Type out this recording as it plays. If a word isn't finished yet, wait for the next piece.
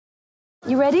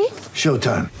You ready?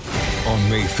 Showtime. On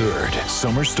May 3rd,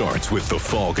 summer starts with The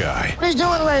Fall Guy. Let's do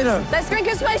it later. Let's drink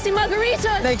a spicy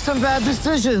margarita. Make some bad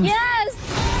decisions. Yes!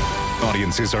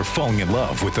 Audiences are falling in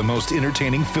love with the most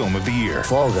entertaining film of the year.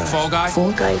 Fall Guy. Fall Guy?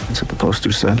 Fall guy. That's what the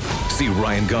poster said. See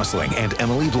Ryan Gosling and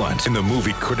Emily Blunt in the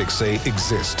movie critics say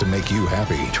exists to make you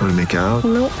happy. Trying to make it out?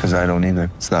 Nope. Because I don't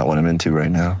either. It's not what I'm into right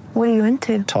now. What are you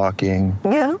into? Talking.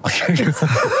 Yeah.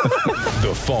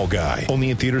 The Fall Guy.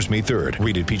 Only in theaters May 3rd.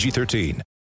 Rated PG-13.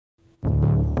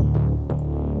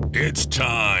 It's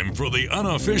time for the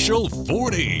unofficial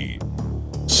 40.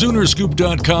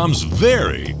 Soonerscoop.com's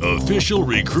very official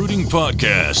recruiting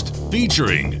podcast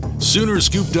featuring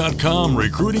Soonerscoop.com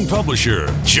recruiting publisher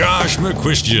Josh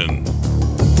McCuistion.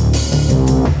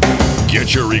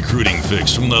 Get your recruiting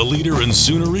fix from the leader in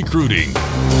Sooner recruiting.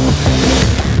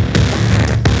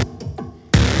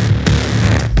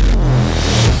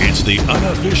 It's the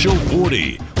unofficial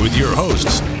 40 with your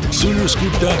hosts,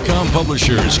 Soonerscoop.com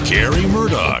publishers Carrie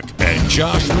Murdoch and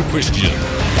Josh McCuistion.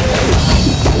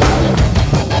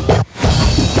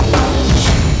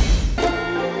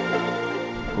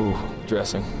 Ooh,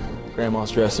 dressing. Grandma's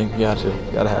dressing. You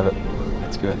gotta have it.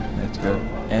 It's good. It's good.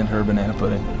 And her banana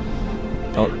pudding.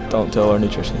 Don't tell our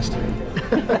nutritionist.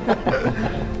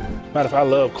 Matter of fact, I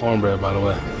love cornbread, by the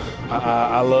way.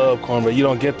 I love cornbread. You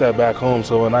don't get that back home,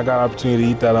 so when I got an opportunity to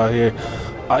eat that out here,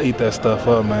 I eat that stuff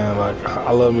up, man. Like,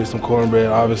 I love me some cornbread,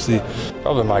 obviously.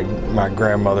 Probably my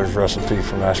grandmother's recipe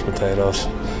for mashed potatoes.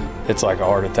 It's like a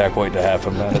heart attack waiting to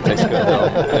happen, man. It tastes good, though.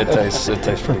 It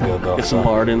tastes pretty good, though. Get some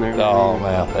lard in there. Oh,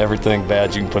 man. Everything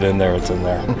bad you can put in there, it's in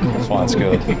there. That's why it's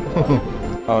good.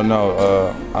 Oh,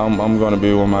 no. I'm going to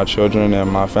be with my children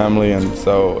and my family, and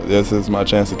so this is my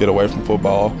chance to get away from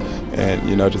football and,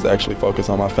 just actually focus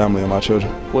on my family and my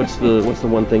children. What's the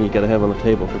one thing you gotta have on the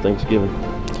table for Thanksgiving?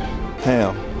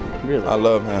 Ham. Really? I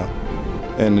love ham.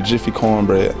 And the Jiffy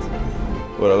cornbread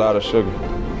with a lot of sugar.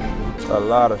 A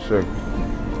lot of sugar.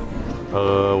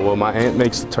 Well, my aunt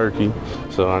makes the turkey,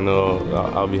 so I know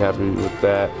I'll be happy with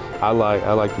that. I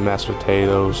like the mashed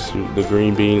potatoes, the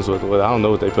green beans with I don't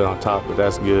know what they put on top, but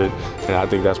that's good. And I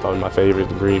think that's probably my favorite,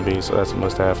 the green beans, so that's a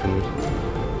must-have for me.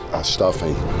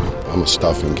 Stuffing. I'm a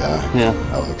stuffing guy. Yeah.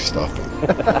 I like stuffing.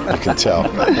 You can tell.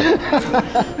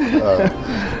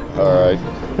 All right.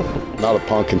 Not a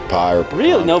pumpkin pie or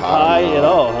Really? No pie at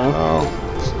all, huh?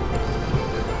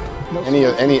 No.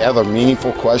 Any other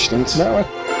meaningful questions? No.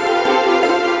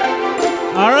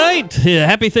 All right.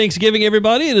 Happy Thanksgiving,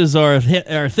 everybody. It is our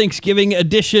Thanksgiving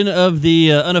edition of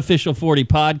the Unofficial 40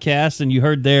 podcast, and you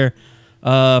heard there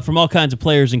from all kinds of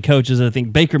players and coaches. I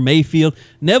think Baker Mayfield.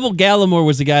 Neville Gallimore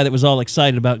was the guy that was all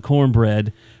excited about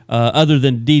cornbread, other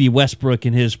than Dede Westbrook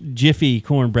and his Jiffy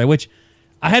cornbread, which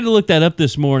I had to look that up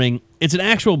this morning. It's an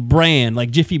actual brand, like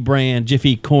Jiffy brand,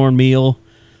 Jiffy cornmeal.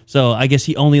 So I guess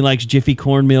he only likes Jiffy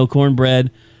cornmeal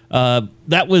cornbread.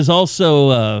 That was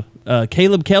also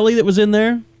Caleb Kelly that was in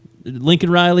there, Lincoln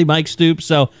Riley, Mike Stoops.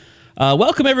 So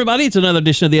welcome, everybody. It's another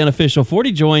edition of the Unofficial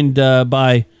 40, joined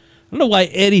by, I don't know why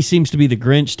Eddie seems to be the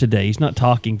Grinch today. He's not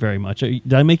talking very much.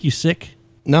 Did I make you sick?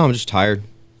 No, I'm just tired.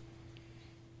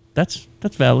 That's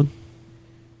valid.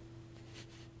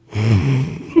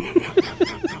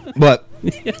 What?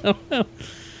 Yeah, well,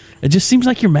 it just seems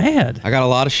like you're mad. I got a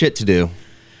lot of shit to do.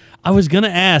 I was going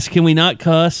to ask, can we not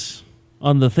cuss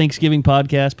on the Thanksgiving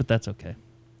podcast? But that's okay.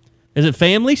 Is it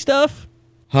family stuff?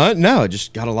 Huh? No,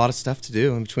 just got a lot of stuff to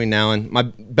do in between now and my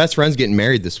best friend's getting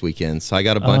married this weekend, so I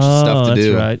got a bunch of stuff to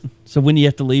do. That's right. So when do you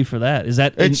have to leave for that? Is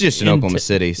that it's just in Oklahoma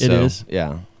City? So it is.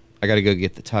 Yeah, I got to go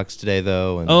get the tux today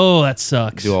though. And that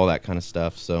sucks. Do all that kind of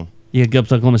stuff. So you got to go up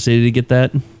to Oklahoma City to get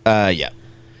that? Yeah.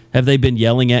 Have they been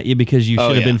yelling at you because you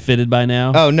should have been fitted by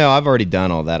now? Oh no, I've already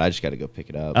done all that. I just got to go pick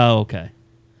it up. Oh, okay.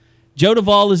 Joe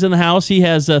Duvall is in the house. He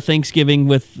has Thanksgiving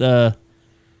with. I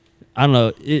don't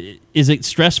know. Is it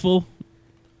stressful?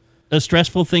 A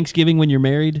stressful Thanksgiving when you're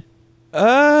married?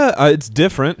 It's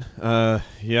different.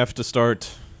 You have to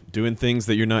start doing things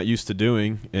that you're not used to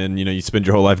doing, and you spend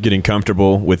your whole life getting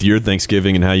comfortable with your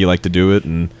Thanksgiving and how you like to do it,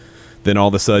 and then all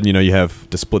of a sudden, you have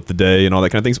to split the day and all that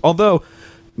kind of things. Although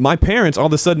my parents, all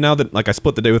of a sudden, now that I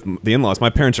split the day with the in-laws, my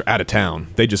parents are out of town.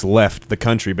 They just left the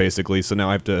country basically, so now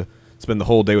I have to spend the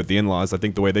whole day with the in-laws. I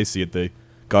think the way they see it, they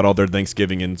got all their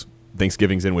Thanksgivings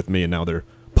in with me, and now they're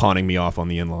pawning me off on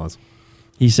the in-laws.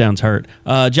 He sounds hurt.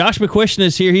 Josh McCuistion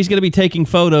is here. He's going to be taking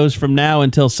photos from now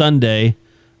until Sunday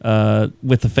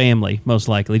with the family, most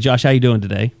likely. Josh, how you doing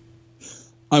today?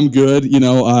 I'm good.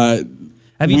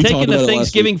 Have you taken a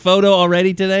Thanksgiving photo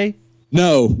already today?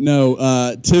 No.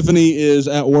 Tiffany is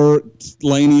at work.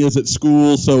 Lainey is at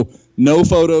school. So no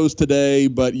photos today.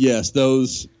 But yes,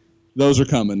 those Those are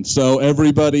coming. So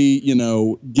everybody,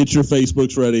 get your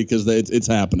Facebooks ready because it's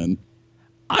happening.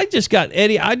 I just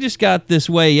got this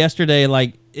way yesterday.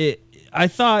 Like I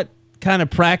thought kind of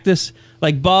practice,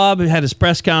 like Bob had his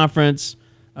press conference.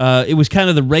 It was kind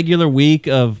of the regular week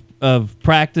of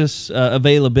practice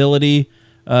availability.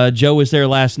 Joe was there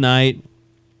last night.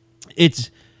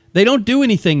 They don't do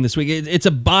anything this week. It's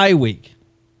a bye week.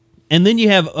 And then you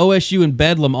have OSU and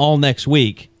Bedlam all next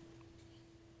week.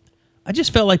 I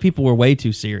just felt like people were way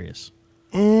too serious.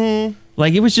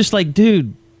 Like, it was just like,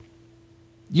 dude,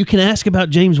 you can ask about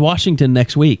James Washington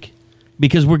next week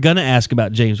because we're going to ask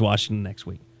about James Washington next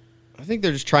week. I think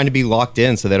they're just trying to be locked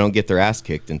in so they don't get their ass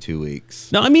kicked in 2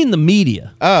 weeks. No, I mean the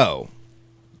media. Oh.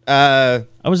 I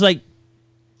was like,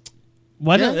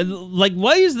 why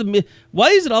is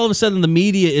it all of a sudden the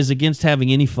media is against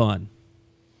having any fun?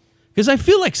 Because I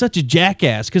feel like such a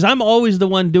jackass because I'm always the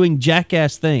one doing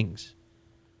jackass things.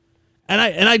 And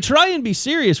I try and be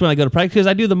serious when I go to practice because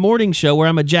I do the morning show where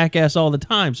I'm a jackass all the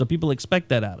time, so people expect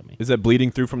that out of me. Is that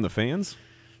bleeding through from the fans?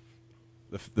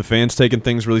 The fans taking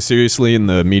things really seriously, and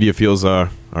the media feels, all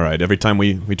right, every time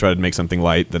we try to make something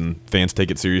light, then fans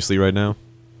take it seriously right now?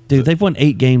 Dude, they've won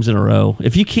 8 games in a row.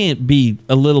 If you can't be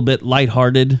a little bit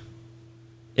lighthearted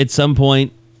at some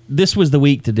point, this was the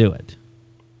week to do it.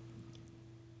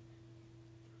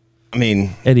 I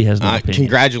mean, Eddie has no opinion.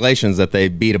 Congratulations that they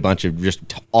beat a bunch of just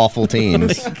awful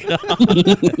teams.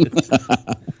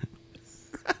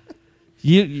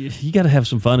 You got to have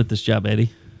some fun at this job,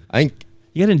 Eddie. You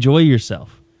got to enjoy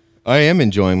yourself. I am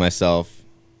enjoying myself,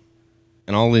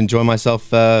 and I'll enjoy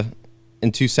myself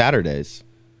in 2 Saturdays.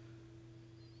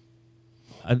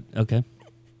 Okay.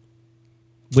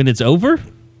 When it's over?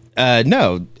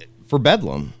 No, for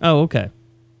Bedlam. Oh, okay.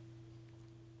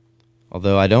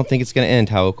 Although I don't think it's going to end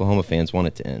how Oklahoma fans want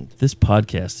it to end. This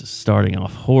podcast is starting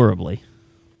off horribly.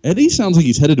 Eddie sounds like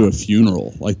he's headed to a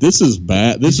funeral. Like, this is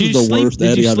bad. This is the worst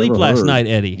Eddie I've ever heard. Did you sleep last night,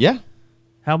 Eddie? Yeah.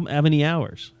 How many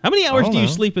hours? How many hours do you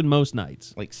sleep in most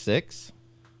nights? Like 6.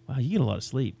 Wow, you get a lot of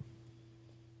sleep.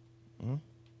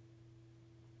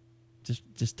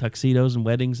 Just tuxedos and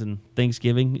weddings and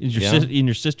Thanksgiving? Is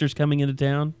your sister's coming into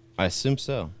town? I assume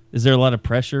so. Is there a lot of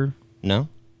pressure? No.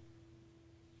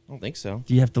 I don't think so.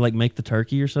 Do you have to make the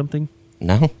turkey or something?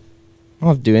 No. I don't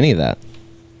have to do any of that.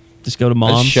 Just go to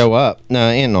mom's? I just show up. No,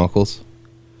 aunt and uncles.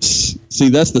 See,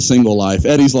 that's the single life.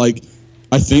 Eddie's like,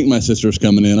 I think my sister's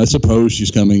coming in. I suppose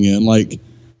she's coming in. Like,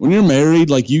 when you're married,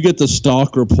 you get the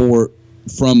stock report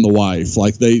from the wife.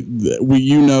 Like,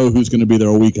 you know who's going to be there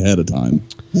a week ahead of time.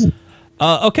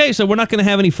 Okay, so we're not going to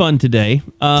have any fun today.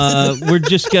 We're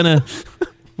just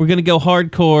we're gonna go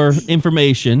hardcore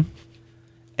information,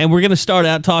 and we're gonna start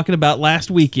out talking about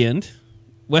last weekend,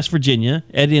 West Virginia.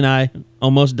 Eddie and I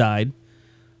almost died.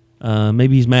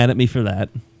 Maybe he's mad at me for that.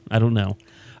 I don't know.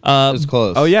 It was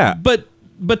close. Oh yeah, but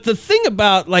the thing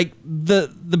about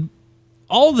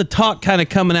all the talk kind of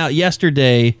coming out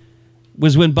yesterday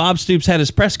was when Bob Stoops had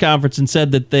his press conference and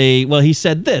said that he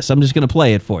said this. I'm just going to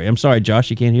play it for you. I'm sorry,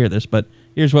 Josh, you can't hear this, but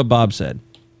here's what Bob said.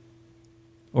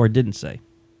 Or didn't say.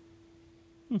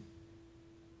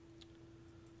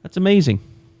 That's amazing.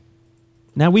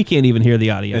 Now we can't even hear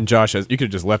the audio. And Josh, you could have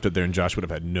just left it there and Josh would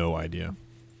have had no idea.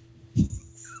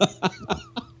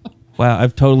 Wow,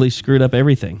 I've totally screwed up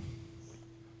everything.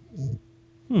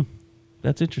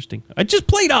 That's interesting. I just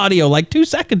played audio 2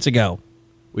 seconds ago.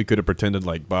 We could have pretended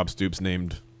like Bob Stoops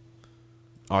named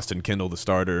Austin Kendall the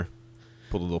starter,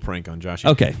 pulled a little prank on Josh.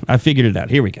 Okay, I figured it out.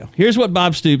 Here we go. Here's what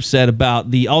Bob Stoops said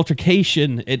about the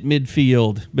altercation at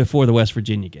midfield before the West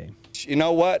Virginia game. You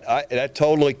know what? That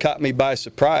totally caught me by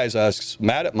surprise. I was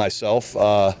mad at myself.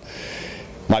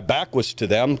 My back was to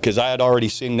them because I had already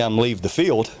seen them leave the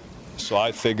field. So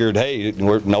I figured, hey,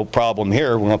 no problem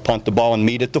here. We're going to punt the ball and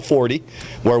meet at the 40,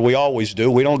 where we always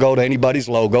do. We don't go to anybody's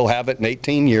logo, have it in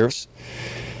 18 years.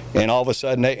 And all of a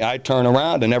sudden, I turn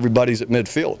around and everybody's at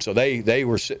midfield. So they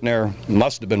were sitting there,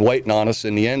 must have been waiting on us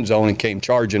in the end zone and came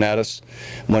charging at us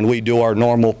when we do our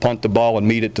normal punt the ball and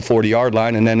meet at the 40-yard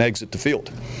line and then exit the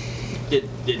field. Did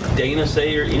Dana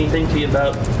say or anything to you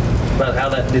about how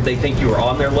that? Did they think you were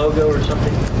on their logo or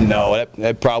something? No,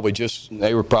 they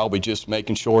were probably just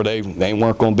making sure they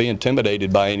weren't going to be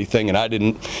intimidated by anything. And I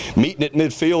didn't meeting at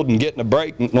midfield and getting a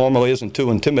break normally isn't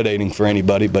too intimidating for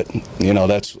anybody, but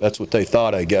that's what they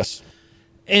thought, I guess.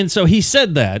 And so he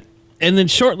said that, and then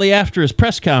shortly after his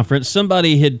press conference,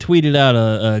 somebody had tweeted out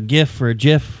a GIF or a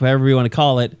GIF, however you want to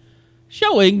call it,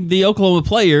 showing the Oklahoma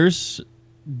players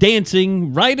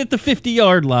dancing right at the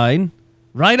 50-yard line,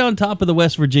 right on top of the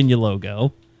West Virginia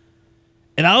logo.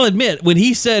 And I'll admit, when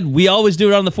he said we always do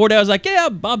it on the 40, I was like, yeah,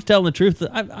 Bob's telling the truth.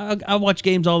 I watch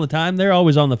games all the time. They're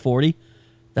always on the 40.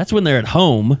 That's when they're at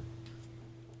home.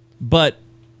 But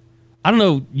I don't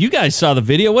know. You guys saw the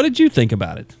video. What did you think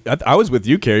about it? I was with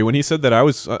you, Kerry, when he said that. I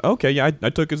was okay. Yeah, I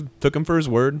took him for his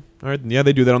word. All right, yeah,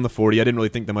 they do that on the 40. I didn't really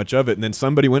think that much of it. And then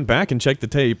somebody went back and checked the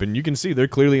tape, and you can see they're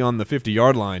clearly on the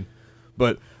 50-yard line.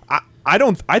 But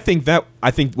I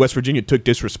think West Virginia took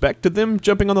disrespect to them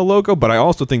jumping on the logo, but I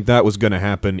also think that was going to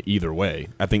happen either way.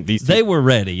 I think they were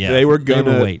ready. Yeah, they were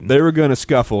waiting. They were gonna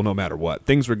scuffle no matter what.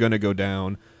 Things were going to go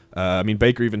down. I mean,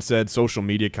 Baker even said social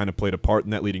media kind of played a part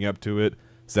in that leading up to it.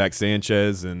 Zach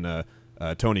Sanchez and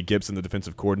Tony Gibson, the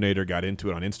defensive coordinator, got into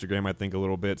it on Instagram, I think, a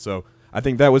little bit. So I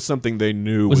think that was something they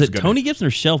knew was it Tony Gibson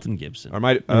or Shelton Gibson?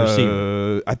 I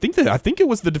think it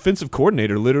was the defensive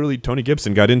coordinator. Literally, Tony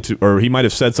Gibson got into, or he might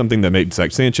have said something that made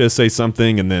Zach Sanchez say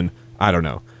something, and then I don't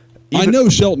know. I know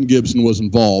Shelton Gibson was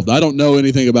involved. I don't know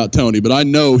anything about Tony, but I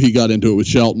know he got into it with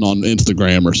Shelton on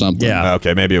Instagram or something. Yeah.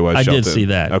 Okay, maybe it was Shelton. I did see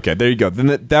that. Okay, there you go.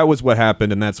 Then that was what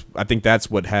happened, and I think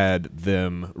that's what had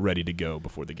them ready to go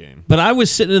before the game. But I was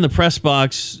sitting in the press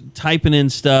box typing in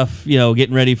stuff,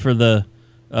 getting ready for the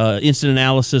instant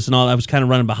analysis and all. I was kind of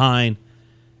running behind,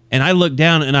 and I look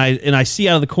down and I see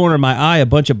out of the corner of my eye a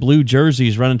bunch of blue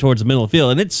jerseys running towards the middle of the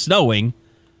field, and it's snowing.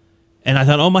 And I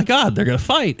thought, oh, my God, they're going to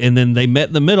fight. And then they met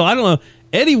in the middle. I don't know.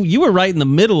 Eddie, you were right in the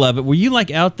middle of it. Were you,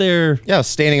 out there? Yeah,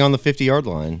 standing on the 50-yard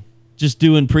line. Just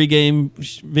doing pregame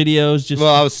videos?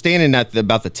 Well, I was standing at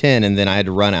about the 10, and then I had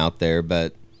to run out there.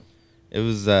 But it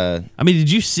was...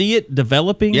 did you see it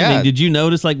developing? Yeah. I mean, did you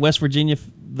notice, West Virginia,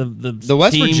 the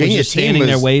West team Virginia was just team standing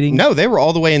there waiting? No, they were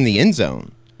all the way in the end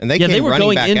zone. And they were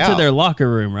going into their locker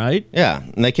room, right? Yeah,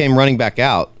 and they came running back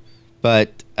out.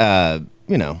 But,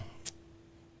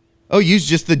 OU's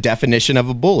just the definition of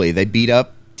a bully. They beat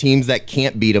up teams that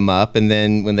can't beat them up, and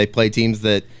then when they play teams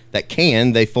that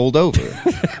can, they fold over.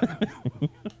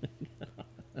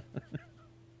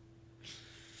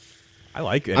 I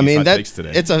like it. I mean, that's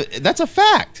a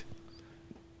fact.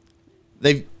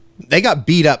 They got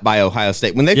beat up by Ohio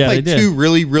State. When they played two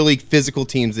really, really physical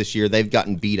teams this year, they've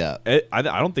gotten beat up. I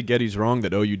don't think Eddie's wrong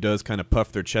that OU does kind of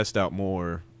puff their chest out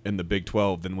more in the Big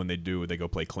 12 than when they go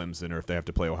play Clemson or if they have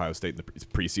to play Ohio State in the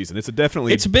preseason.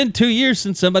 It's been 2 years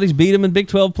since somebody's beat them in Big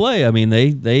 12 play. I mean,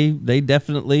 they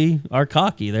definitely are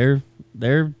cocky.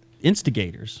 They're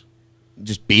instigators.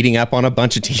 Just beating up on a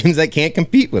bunch of teams that can't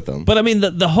compete with them. But I mean,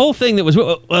 the whole thing that was,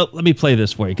 well, let me play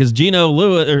this for you, because Geno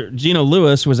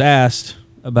Lewis was asked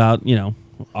about,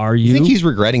 are you? I think he's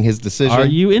regretting his decision. Are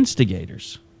you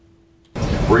instigators?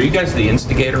 Were you guys the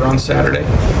instigator on Saturday?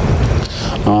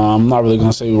 I'm not really going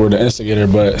to say we were the instigator,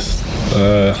 but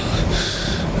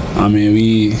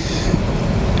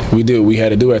we did what we had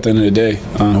to do at the end of the day.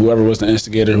 Whoever was the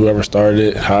instigator, whoever started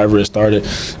it, however it started.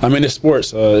 I mean, it's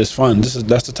sports. It's fun.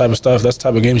 That's the type of stuff. That's the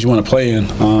type of games you want to play in.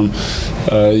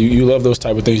 You love those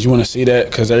type of things. You want to see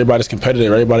that because everybody's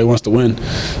competitive. Everybody wants to win.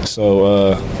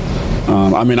 So,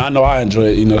 I know I enjoy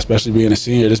it, especially being a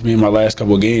senior. This being my last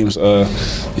couple of games,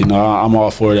 I'm all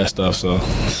for that stuff.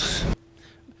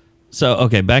 So,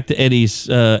 okay, back to Eddie's,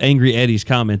 Angry Eddie's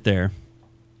comment there.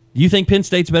 Do you think Penn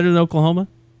State's better than Oklahoma?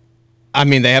 I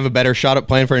mean, they have a better shot at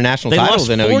playing for a national title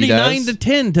than OU does. They lost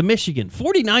 49-10 to Michigan.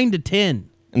 49-10.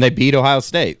 And they beat Ohio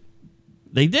State.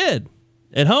 They did.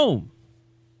 At home.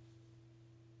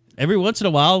 Every once in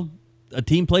a while, a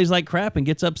team plays like crap and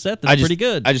gets upset. That's pretty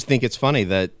good. I just think it's funny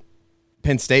that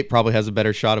Penn State probably has a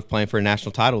better shot of playing for a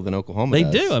national title than Oklahoma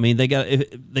does. They do. I mean, they got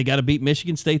to beat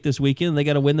Michigan State this weekend. They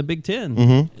got to win the Big Ten.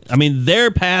 Mm-hmm. I mean, their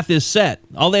path is set.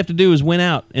 All they have to do is win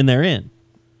out, and they're in.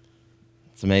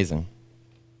 It's amazing.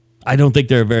 I don't think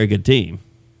they're a very good team.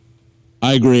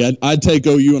 I agree. I'd take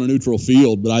OU on a neutral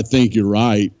field, but I think you're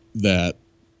right that,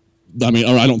 I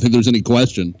don't think there's any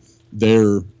question.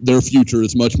 Their future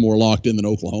is much more locked in than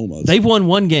Oklahoma's. They've won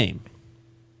one game.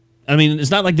 I mean, it's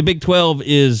not like the Big 12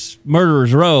 is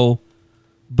murderer's row,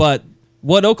 but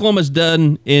what Oklahoma's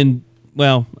done in,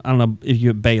 well, I don't know if you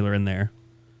have Baylor in there.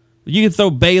 You can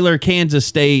throw Baylor, Kansas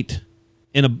State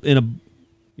in a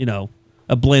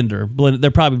blender.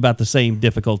 They're probably about the same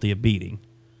difficulty of beating.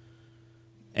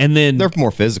 And then they're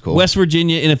more physical. West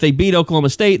Virginia, and if they beat Oklahoma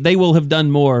State, they will have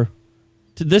done more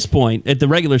to this point at the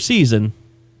regular season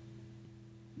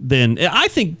than I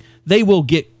think they will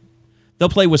get. They'll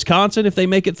play Wisconsin if they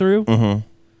make it through. Mm-hmm.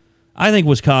 I think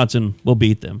Wisconsin will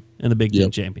beat them in the Big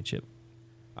Ten championship.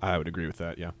 I would agree with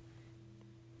that. Yeah.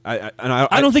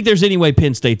 I don't think there's any way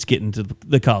Penn State's getting to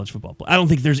the college football play. I don't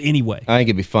think there's any way. I think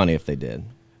it'd be funny if they did.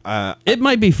 It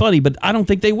might be funny, but I don't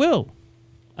think they will.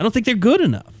 I don't think they're good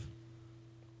enough.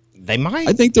 They might.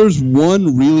 I think there's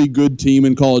one really good team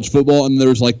in college football, and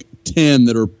there's like 10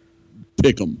 that are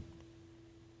pick 'em.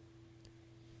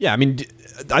 Yeah, I mean,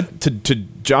 to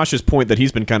Josh's point that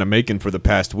he's been kind of making for the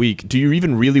past week, do you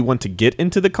even really want to get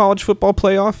into the college football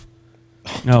playoff?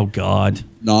 Oh God!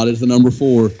 Not as the number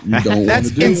 4. You don't That's want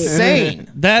to do insane.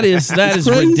 It. That is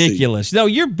crazy. ridiculous. No,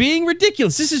 you're being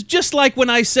ridiculous. This is just like when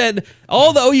I said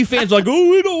all the OU fans are like, "Oh,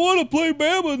 we don't want to play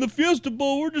Bama in the Fiesta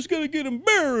Bowl. We're just going to get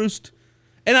embarrassed."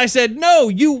 And I said, "No,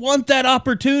 you want that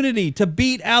opportunity to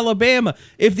beat Alabama.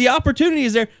 If the opportunity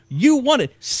is there, you want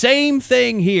it." Same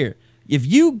thing here. If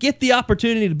you get the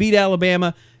opportunity to beat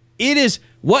Alabama, it is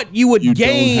what you would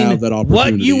gain.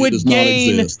 What you would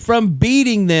gain from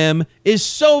beating them is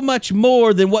so much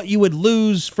more than what you would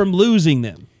lose from losing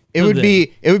them. It would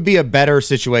be a better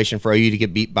situation for OU to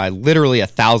get beat by literally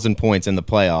 1,000 points in the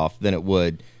playoff than it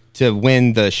would to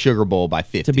win the Sugar Bowl by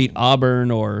 50. To beat Auburn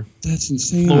or that's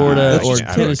insane. Florida or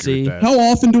Tennessee. How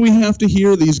often do we have to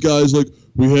hear these guys like,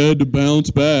 we had to bounce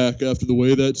back after the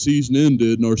way that season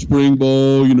ended in our spring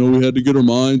ball, you know, we had to get our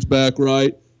minds back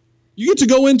right. You get to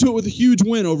go into it with a huge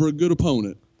win over a good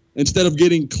opponent instead of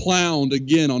getting clowned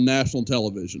again on national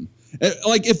television.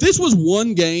 Like, if this was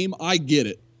one game, I get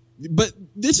it. But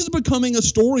this is becoming a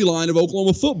storyline of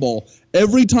Oklahoma football.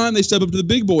 Every time they step up to the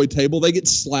big boy table, they get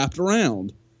slapped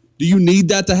around. Do you need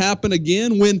that to happen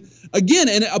again?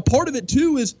 And a part of it,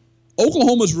 too, is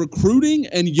Oklahoma's recruiting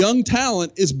and young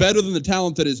talent is better than the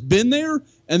talent that has been there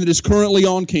and that is currently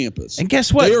on campus. And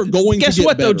guess what? They are going guess to get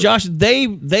what, better. though, Josh?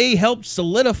 They helped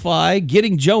solidify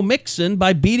getting Joe Mixon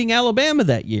by beating Alabama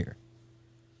that year.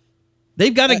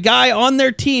 They've got a guy on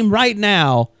their team right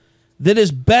now that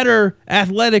is better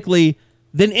athletically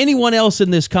than anyone else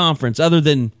in this conference other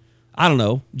than, I don't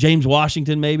know, James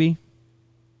Washington maybe?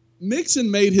 Mixon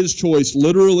made his choice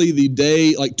literally the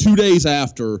day, like 2 days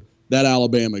after that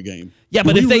Alabama game. Yeah,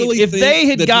 but if they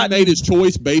had gotten, he made his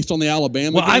choice based on the Alabama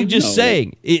game. Well, I'm just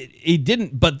saying he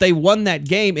didn't, but they won that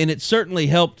game, and it certainly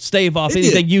helped stave off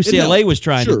anything UCLA was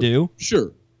trying to do.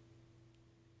 Sure,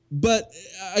 but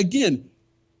again,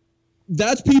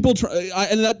 that's people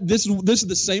this is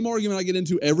the same argument I get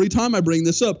into every time I bring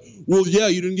this up. Well, yeah,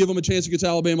 you didn't give them a chance against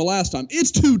Alabama last time.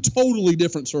 It's two totally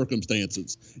different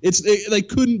circumstances. They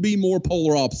couldn't be more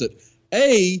polar opposite.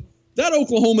 That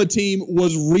Oklahoma team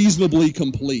was reasonably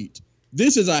complete.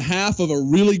 This is a half of a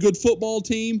really good football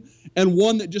team and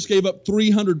one that just gave up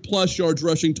 300-plus yards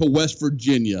rushing to West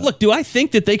Virginia. Look, do I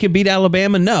think that they can beat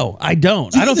Alabama? No, I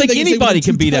don't. I don't think anybody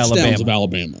can beat Alabama. Of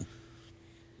Alabama.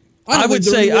 I would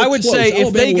say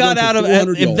if they got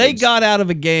out of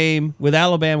a game with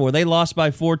Alabama where they lost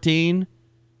by 14,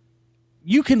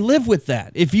 you can live with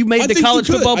that if you made the college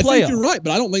football playoff. I think you're right,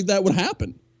 but I don't think that would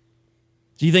happen.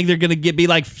 Do you think they're going to be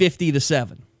like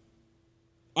 50-7?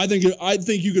 I think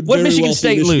you could. What very Michigan well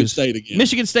State see Michigan lose? State again.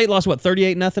 Michigan State lost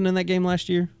 38-0 in that game last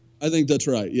year. I think that's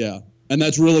right. Yeah, and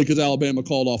that's really because Alabama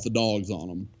called off the dogs on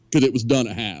them because it was done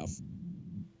at half.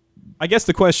 I guess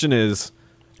the question is,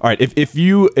 all right, if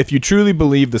you truly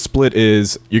believe the split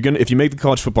is if you make the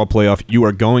college football playoff, you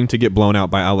are going to get blown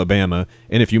out by Alabama,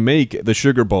 and if you make the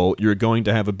Sugar Bowl, you're going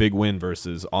to have a big win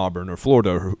versus Auburn or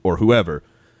Florida or whoever.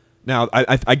 Now,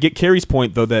 I get Kerry's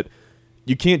point, though, that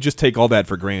you can't just take all that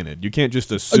for granted. You can't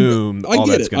just assume all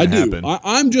that's going to happen.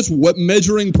 I'm just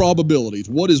measuring probabilities.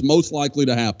 What is most likely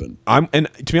to happen? And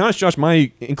to be honest, Josh,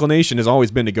 my inclination has always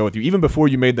been to go with you. Even before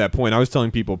you made that point, I was telling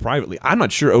people privately, I'm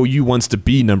not sure OU wants to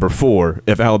be number 4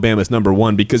 if Alabama's number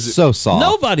 1 because so soft.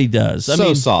 Nobody does. I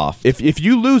mean, soft. If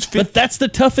you lose, but that's the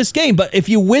toughest game. But if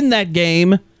you win that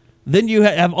game, then you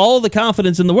have all the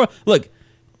confidence in the world. Look.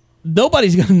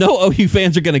 Nobody's going to know OU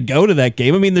fans are going to go to that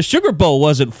game. I mean, the Sugar Bowl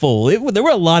wasn't full. There were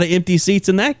a lot of empty seats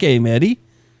in that game, Eddie.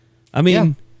 I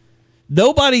mean,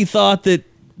 nobody thought that,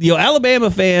 Alabama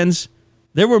fans,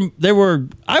 there were,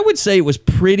 I would say it was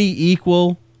pretty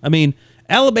equal. I mean,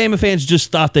 Alabama fans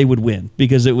just thought they would win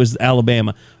because it was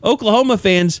Alabama. Oklahoma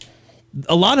fans,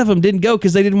 a lot of them didn't go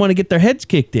because they didn't want to get their heads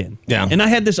kicked in. Yeah. And I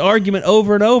had this argument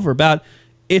over and over about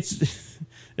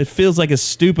it feels like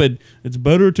it's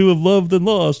better to have loved than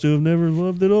lost, to have never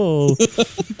loved at all.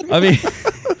 I mean,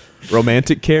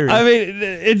 romantic Kerry. I mean,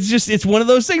 it's one of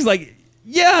those things like,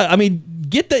 yeah, I mean,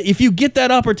 if you get that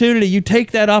opportunity, you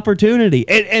take that opportunity.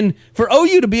 And for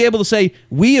OU to be able to say,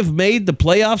 we have made the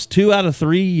playoffs 2 out of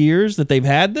 3 years that they've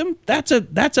had them, that's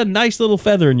a nice little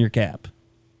feather in your cap.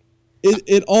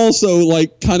 It also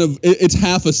it's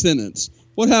half a sentence.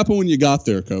 What happened when you got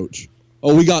there, Coach?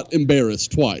 Oh, we got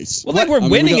embarrassed twice. Well, they were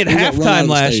winning at halftime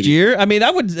last year. I mean,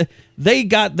 they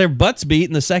got their butts beat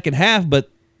in the second half,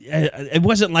 but it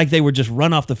wasn't like they were just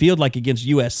run off the field like against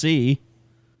USC.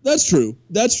 That's true.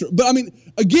 But I mean,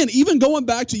 again, even going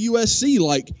back to USC,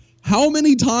 how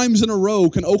many times in a row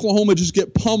can Oklahoma just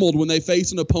get pummeled when they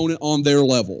face an opponent on their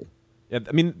level? Yeah,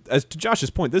 I mean, as to Josh's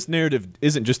point, this narrative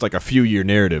isn't just like a few-year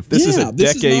narrative. This is a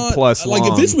decade-plus long.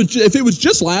 Like if it was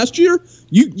just last year,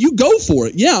 you go for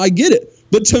it. Yeah, I get it.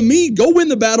 But to me, go win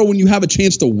the battle when you have a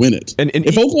chance to win it. And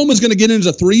if Oklahoma's going to get in as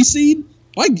a 3 seed,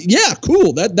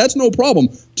 cool. That's no problem.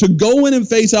 To go in and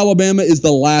face Alabama is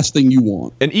the last thing you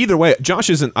want. And either way, Josh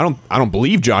isn't. I don't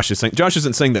believe Josh is saying. Josh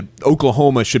isn't saying that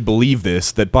Oklahoma should believe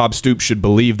this, that Bob Stoops should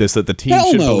believe this, that the team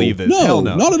should believe this. No,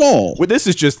 not at all. Well, this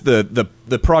is just the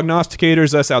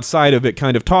prognosticators, us outside of it,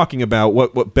 kind of talking about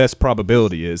what best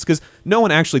probability is, because no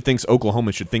one actually thinks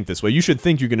Oklahoma should think this way. You should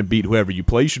think you're going to beat whoever you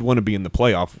play. You should want to be in the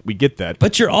playoff. We get that.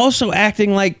 But you're also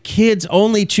acting like kids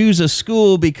only choose a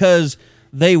school because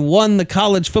they won the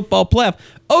college football playoff.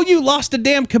 OU lost a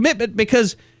damn commitment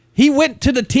because he went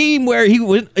to the team where he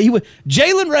went.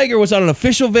 Jalen Reagor was on an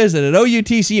official visit at OU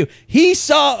TCU. He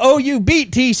saw OU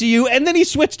beat TCU, and then he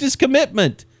switched his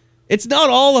commitment. It's not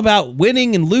all about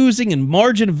winning and losing and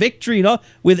margin of victory and all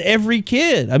with every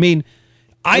kid. I mean,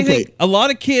 I think a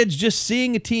lot of kids just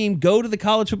seeing a team go to the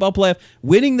college football playoff,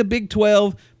 winning the Big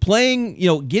 12, playing,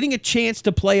 getting a chance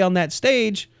to play on that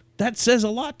stage, that says a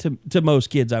lot to most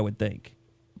kids, I would think.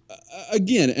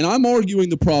 Again, and I'm arguing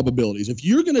the probabilities. If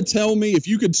you're going to tell me, if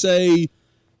you could say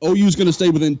OU's going to stay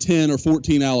within 10 or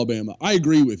 14 Alabama, I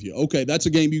agree with you. Okay, that's a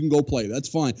game you can go play. That's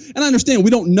fine. And I understand we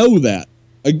don't know that.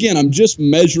 Again, I'm just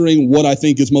measuring what I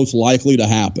think is most likely to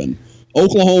happen.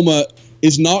 Oklahoma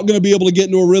is not going to be able to get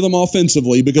into a rhythm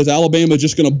offensively because Alabama is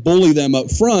just going to bully them up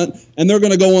front, and they're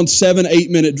going to go on 7-8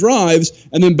 minute drives,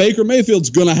 and then Baker Mayfield's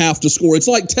going to have to score. It's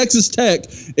like Texas Tech,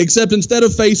 except instead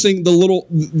of facing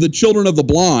the children of the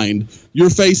blind, you're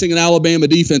facing an Alabama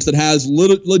defense that has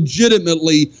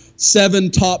legitimately 7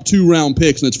 top 2-round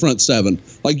picks in its front 7.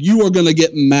 Like, you are going to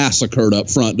get massacred up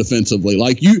front defensively.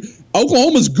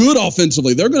 Oklahoma's good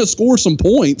offensively. They're going to score some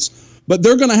points, but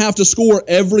they're going to have to score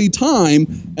every time,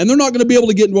 and they're not going to be able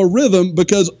to get into a rhythm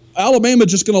because Alabama's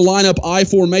just going to line up I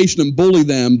formation and bully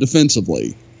them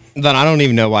defensively. Then I don't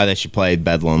even know why they should play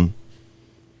Bedlam.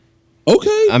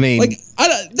 Okay. I mean,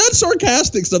 that's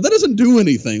sarcastic stuff. That doesn't do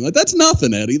anything. That's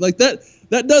nothing, Eddie.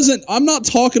 That doesn't. I'm not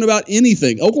talking about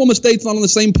anything. Oklahoma State's not on the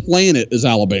same planet as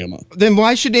Alabama. Then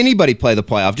why should anybody play the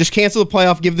playoff? Just cancel the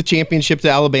playoff, give the championship to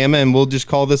Alabama, and we'll just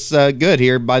call this good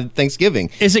here by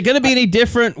Thanksgiving. Is it going to be any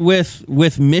different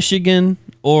with Michigan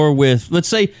or with, let's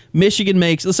say Michigan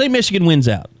wins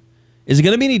out? Is it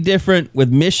going to be any different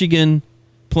with Michigan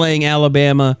playing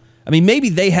Alabama? I mean, maybe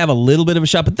they have a little bit of a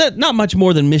shot, but not much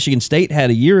more than Michigan State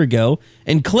had a year ago.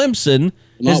 And Clemson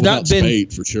has not been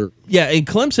Spade, for sure. Yeah, and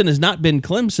Clemson has not been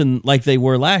Clemson like they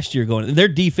were last year. Their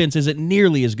defense isn't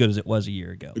nearly as good as it was a year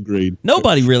ago. Agreed.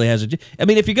 Nobody really has I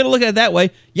mean, if you're going to look at it that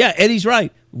way, yeah, Eddie's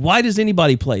right. Why does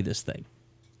anybody play this thing?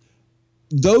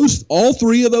 All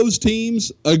 3 of those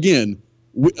teams, again,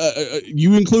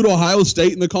 you include Ohio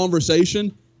State in the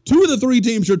conversation. 2 of the 3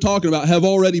 teams you're talking about have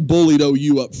already bullied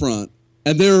OU up front,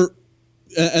 and they're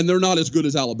not as good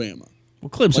as Alabama. Well,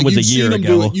 Clemson was a year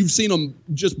ago. You've seen them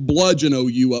just bludgeon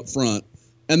OU up front,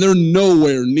 and they're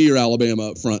nowhere near Alabama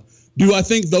up front. Do I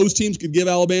think those teams could give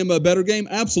Alabama a better game?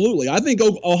 Absolutely. I think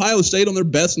Ohio State on their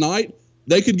best night,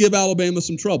 they could give Alabama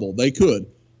some trouble. They could.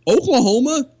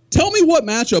 Oklahoma, tell me what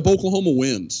matchup Oklahoma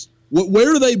wins.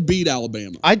 Where do they beat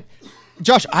Alabama?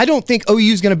 Josh, I don't think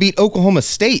OU's going to beat Oklahoma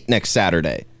State next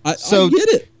Saturday. I get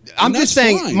it. I'm just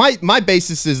saying, my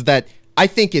basis is that I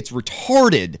think it's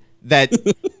retarded that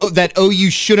that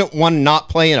OU shouldn't want to not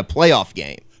play in a playoff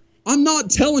game. I'm not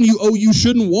telling you OU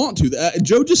shouldn't want to.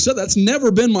 Joe just said that's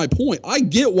never been my point. I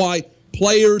get why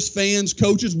players, fans,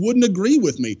 coaches wouldn't agree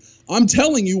with me. I'm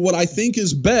telling you what I think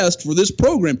is best for this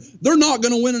program. They're not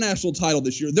going to win a national title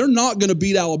this year. They're not going to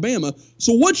beat Alabama.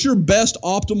 So what's your best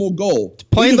optimal goal?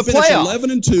 Play in the playoff.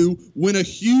 11-2, win a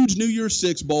huge New Year's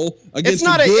Six bowl against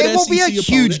it won't be a SEC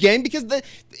huge opponent. game because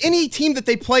any team that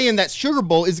they play in that Sugar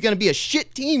Bowl is going to be a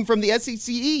shit team from the SEC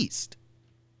East.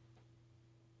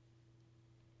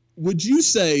 Would you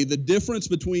say the difference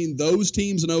between those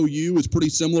teams and OU is pretty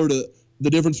similar to the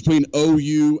difference between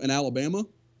OU and Alabama?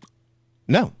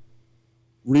 No.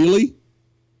 Really?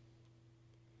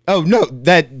 Oh, no.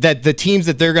 That the teams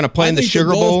that they're going to play in the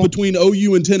Sugar Bowl? The golf between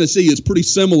OU and Tennessee is pretty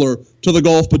similar to the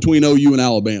golf between OU and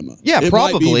Alabama. Yeah, it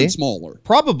probably. Might be even smaller.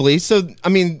 Probably. So, I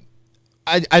mean,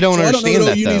 I don't understand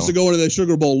that, OU though. needs to go into the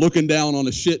Sugar Bowl looking down on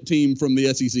a shit team from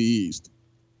the SEC East.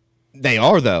 They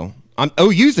are, though.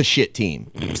 OU's a shit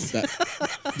team.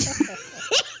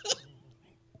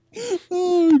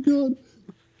 Oh, God.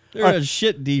 They're a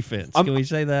shit defense. Can we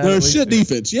say that? They're a shit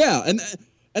defense, yeah.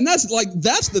 And that's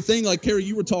the thing, like, Kerry,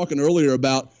 you were talking earlier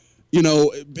about,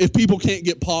 if people can't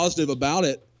get positive about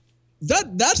it,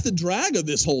 That's the drag of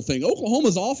this whole thing.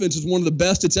 Oklahoma's offense is one of the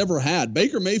best it's ever had.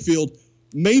 Baker Mayfield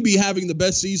may be having the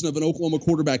best season of an Oklahoma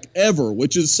quarterback ever,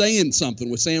 which is saying something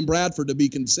with Sam Bradford to be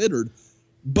considered.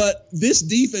 But this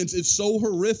defense is so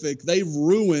horrific, they've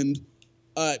ruined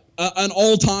an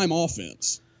all-time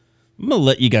offense. I'm going to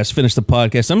let you guys finish the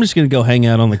podcast. I'm just going to go hang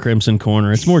out on the Crimson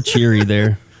Corner. It's more cheery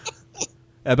there.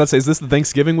 I was about to say, is this the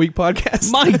Thanksgiving week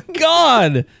podcast? My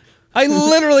God. I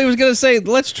literally was going to say,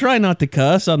 let's try not to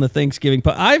cuss on the Thanksgiving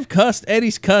podcast. I've cussed.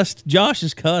 Eddie's cussed. Josh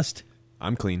has cussed.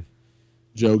 I'm clean.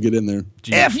 Joe, get in there.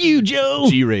 F you, Joe.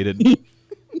 G-rated.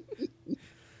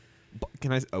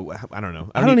 Can I? Oh, I don't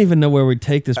know. I don't even know where we'd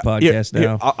take this podcast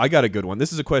now. I got a good one.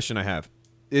 This is a question I have.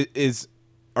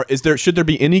 Should there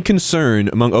be any concern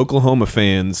among Oklahoma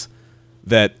fans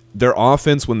that their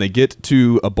offense, when they get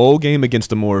to a bowl game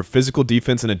against a more physical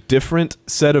defense and a different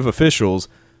set of officials,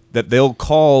 that they'll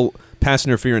call pass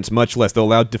interference much less? They'll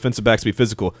allow defensive backs to be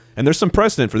physical. And there's some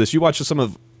precedent for this. You watch some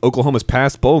of Oklahoma's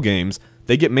past bowl games,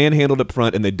 they get manhandled up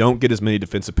front and they don't get as many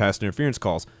defensive pass interference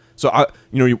calls. So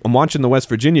I'm watching the West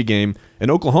Virginia game, and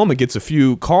Oklahoma gets a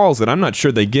few calls that I'm not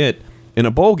sure they get in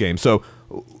a bowl game. So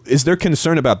is there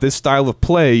concern about this style of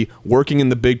play working in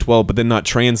the Big 12 but then not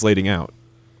translating out?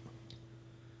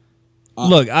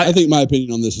 Look, I think my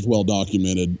opinion on this is well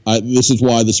documented. This is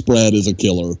why the spread is a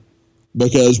killer.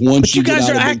 Because once you guys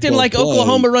are acting like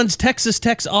Oklahoma runs Texas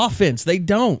Tech's offense. They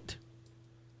don't.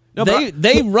 No,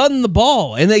 they run the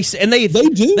ball and they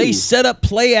do. They set up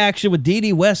play action with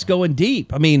D.D. West going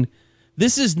deep. I mean,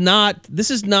 this is not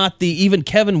the even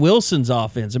Kevin Wilson's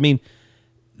offense. I mean,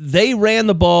 they ran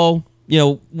the ball. You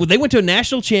know, they went to a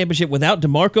national championship without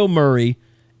DeMarco Murray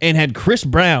and had Chris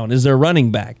Brown as their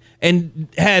running back and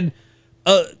had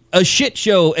a shit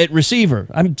show at receiver.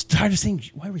 I'm tired of saying,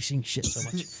 why are we seeing shit so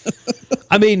much?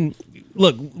 I mean,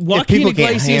 look, Joaquin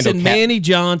Iglesias and Manny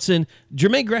Johnson.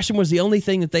 Jermaine Gresham was the only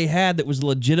thing that they had that was a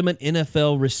legitimate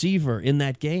NFL receiver in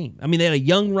that game. I mean, they had a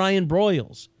young Ryan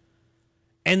Broyles.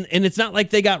 And it's not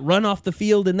like they got run off the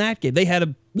field in that game. They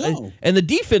had and the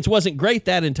defense wasn't great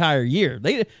that entire year.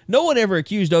 No one ever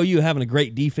accused OU of having a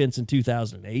great defense in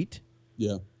 2008.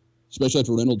 Yeah. Especially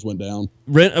after Reynolds went down.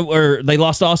 Or they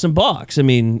lost Austin Box. I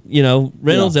mean,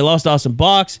 Reynolds, they lost Austin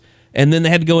Box, and then they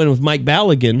had to go in with Mike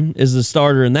Ballaghan as the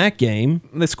starter in that game.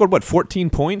 And they scored, 14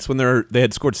 points when they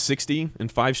had scored 60 in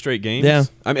 5 straight games? Yeah.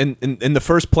 I mean, in the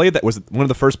first play, that was one of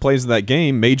the first plays of that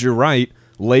game, Major Wright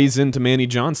lays into Manny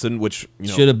Johnson, which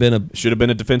should have been a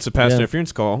defensive pass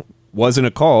interference call.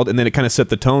 Wasn't called, and then it kind of set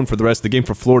the tone for the rest of the game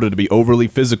for Florida to be overly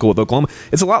physical with Oklahoma.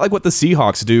 It's a lot like what the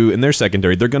Seahawks do in their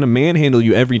secondary. They're going to manhandle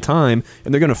you every time,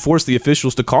 and they're going to force the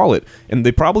officials to call it, and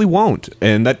they probably won't.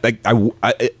 And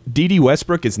D.D.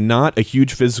 Westbrook is not a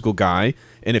huge physical guy,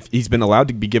 and if he's been allowed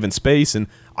to be given space, and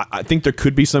I think there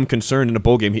could be some concern in a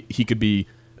bowl game. He could be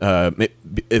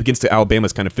against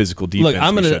Alabama's kind of physical defense.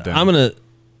 Look,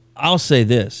 I'll say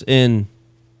this, and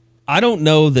I don't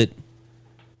know that.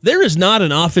 There is not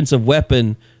an offensive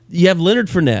weapon. You have Leonard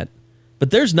Fournette, but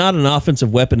there's not an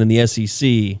offensive weapon in the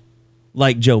SEC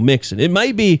like Joe Mixon. It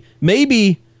might be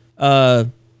Hurd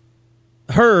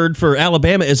for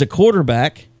Alabama as a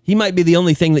quarterback. He might be the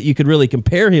only thing that you could really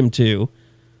compare him to.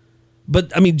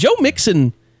 But, I mean, Joe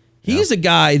Mixon, he's a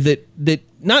guy that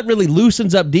not really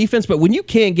loosens up defense, but when you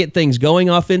can't get things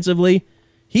going offensively,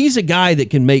 he's a guy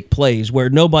that can make plays where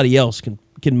nobody else can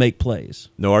make plays.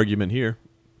 No argument here.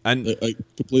 And I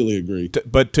completely agree.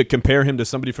 But to compare him to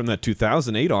somebody from that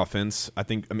 2008 offense,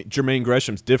 Jermaine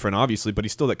Gresham's different, obviously, but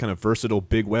he's still that kind of versatile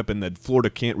big weapon that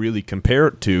Florida can't really compare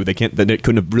it to. That it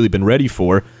couldn't have really been ready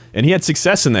for. And he had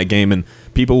success in that game, and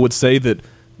people would say that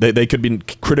they could be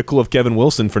critical of Kevin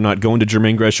Wilson for not going to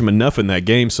Jermaine Gresham enough in that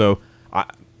game. So,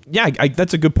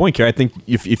 that's a good point, Kerry. I think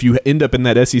if you end up in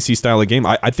that SEC style of game,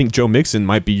 I think Joe Mixon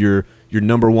might be your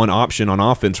number one option on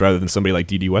offense rather than somebody like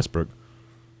D.D. Westbrook.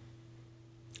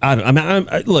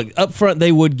 Look, up front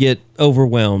they would get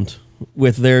overwhelmed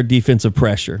with their defensive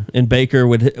pressure, and Baker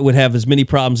would have as many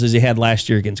problems as he had last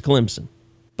year against Clemson.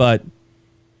 But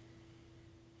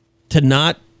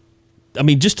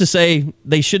just to say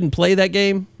they shouldn't play that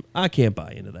game, I can't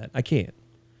buy into that. I can't.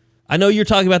 I know you're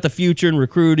talking about the future and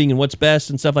recruiting and what's best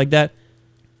and stuff like that.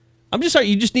 I'm just sorry,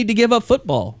 you just need to give up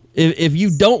football. If you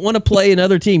don't want to play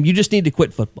another team, you just need to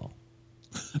quit football.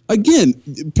 Again,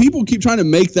 people keep trying to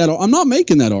make that. I'm not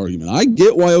making that argument. I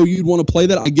get why OU'd want to play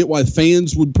that. I get why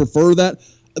fans would prefer that.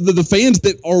 The fans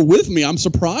that are with me, I'm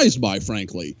surprised by,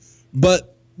 frankly.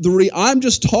 But I'm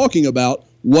just talking about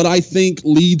what I think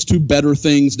leads to better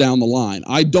things down the line.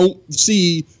 I don't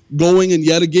see going and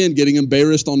yet again getting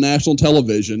embarrassed on national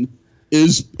television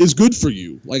is good for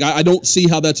you. Like I don't see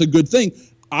how that's a good thing.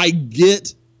 I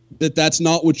get that that's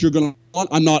not what you're going to want.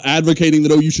 I'm not advocating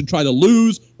that OU should try to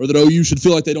lose or that OU should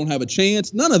feel like they don't have a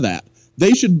chance. None of that.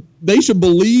 They should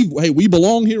believe, hey, we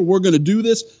belong here. We're going to do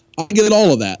this. I get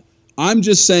all of that. I'm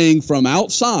just saying from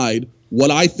outside,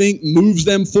 what I think moves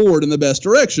them forward in the best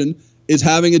direction is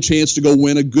having a chance to go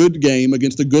win a good game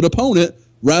against a good opponent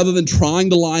rather than trying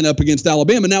to line up against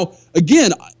Alabama. Now,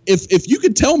 again, if you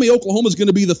could tell me Oklahoma's going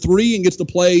to be the 3 and gets to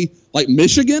play like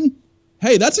Michigan,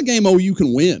 hey, that's a game OU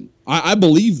can win. I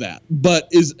believe that. But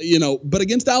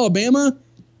against Alabama,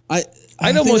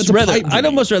 I'd almost rather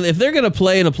if they're going to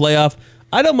play in a playoff,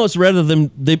 I'd almost rather them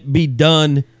be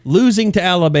done losing to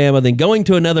Alabama than going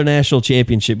to another national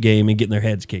championship game and getting their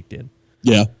heads kicked in.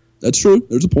 Yeah, that's true.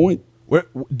 There's a point. But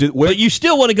you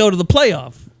still want to go to the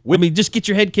playoff. Just get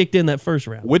your head kicked in that first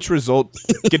round. Which result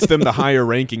gets them the higher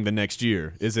ranking the next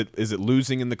year? Is it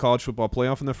losing in the college football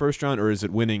playoff in the first round, or is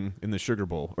it winning in the Sugar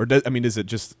Bowl? Or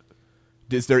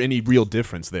is there any real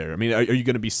difference there? I mean, are you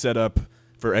going to be set up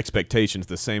for expectations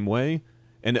the same way?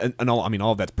 And all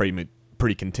of that's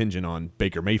pretty contingent on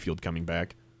Baker Mayfield coming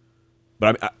back.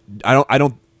 But I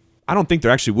don't think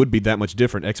there actually would be that much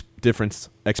difference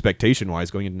expectation wise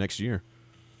going into next year.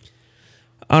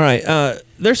 All right,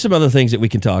 there's some other things that we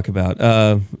can talk about.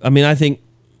 I think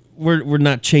we're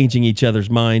not changing each other's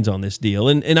minds on this deal,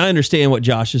 and I understand what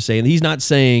Josh is saying. He's not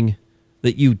saying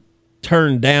that you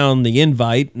turn down the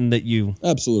invite and that you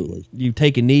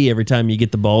take a knee every time you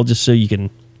get the ball just so you can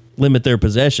limit their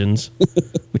possessions,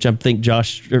 which I think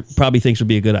Josh probably thinks would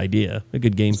be a good idea, a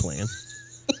good game plan.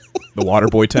 The water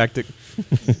boy tactic.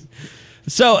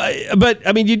 So,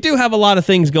 you do have a lot of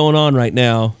things going on right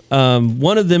now.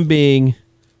 One of them being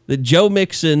that Joe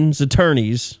Mixon's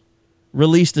attorneys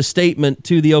released a statement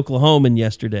to the Oklahoman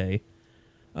yesterday,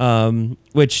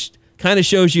 which kind of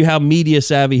shows you how media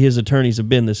savvy his attorneys have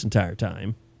been this entire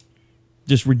time.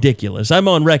 Just ridiculous. I'm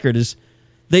on record as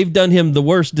they've done him the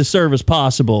worst disservice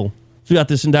possible throughout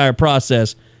this entire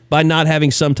process by not having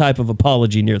some type of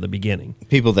apology near the beginning.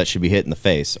 People that should be hit in the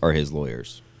face are his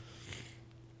lawyers.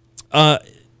 You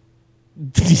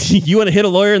want to hit a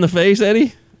lawyer in the face,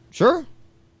 Eddie? Sure.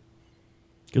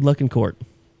 Good luck in court.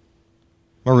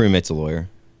 My roommate's a lawyer.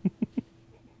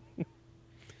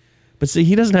 But see,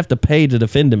 he doesn't have to pay to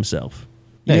defend himself.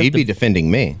 No, he'd be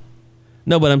defending me.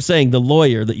 No, but I'm saying the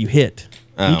lawyer that you hit.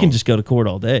 He can just go to court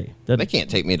all day. They can't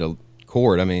take me to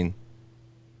court. I mean,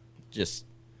 just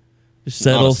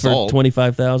settle for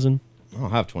 $25,000. I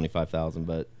don't have $25,000,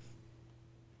 but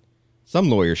some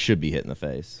lawyers should be hit in the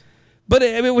face. But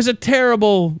it was a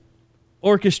terrible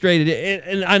orchestrated.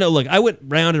 And I know, look, I went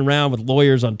round and round with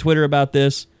lawyers on Twitter about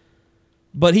this,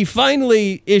 but he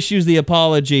finally issues the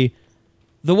apology.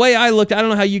 The way I looked, I don't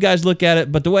know how you guys look at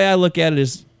it, but the way I look at it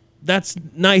is that's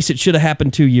nice. It should have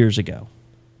happened 2 years ago.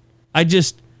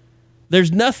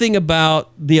 There's nothing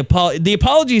about the apology. The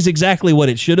apology is exactly what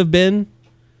it should have been.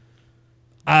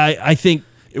 I think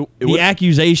the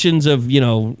accusations of,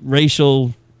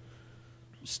 racial,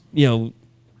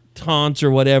 taunts or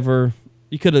whatever,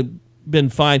 you could have been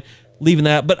fine leaving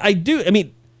that. But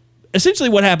essentially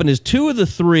what happened is 2 of the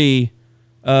 3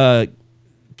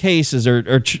 cases,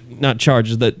 or not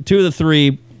charges, that 2 of the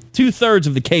 3, 2/3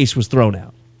 of the case was thrown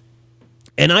out.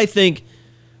 And I think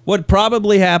what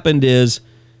probably happened is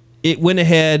it went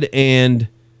ahead and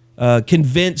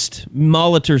convinced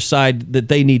Molitor's side that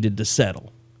they needed to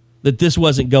settle, that this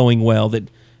wasn't going well, that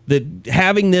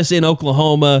having this in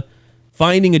Oklahoma,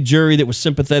 finding a jury that was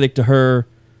sympathetic to her,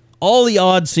 all the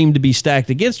odds seemed to be stacked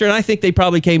against her. And I think they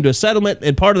probably came to a settlement.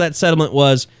 And part of that settlement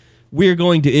was, we're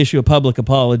going to issue a public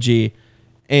apology,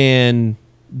 and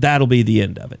that'll be the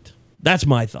end of it. That's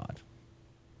my thought.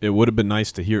 It would have been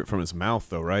nice to hear it from his mouth,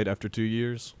 though, right? After 2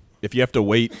 years? If you have to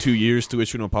wait 2 years to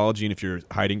issue an apology, and if you're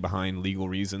hiding behind legal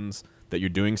reasons that you're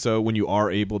doing so, when you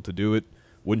are able to do it,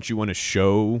 wouldn't you want to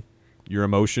show your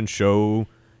emotion, show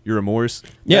your remorse?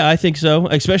 Yeah, I think so,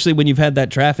 especially when you've had that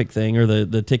traffic thing or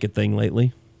the ticket thing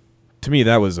lately. To me,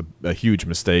 that was a huge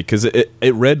mistake, because it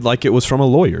read like it was from a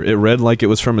lawyer. It read like it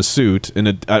was from a suit,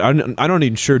 and I'm not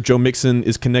even sure Joe Mixon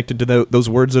is connected to those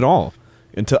words at all.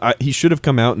 He should have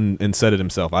come out and said it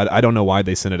himself. I don't know why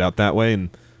they sent it out that way, and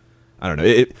I don't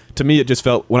know. To me, it just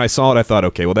felt, when I saw it, I thought,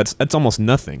 okay, well, that's almost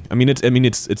nothing.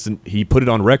 He put it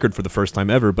on record for the first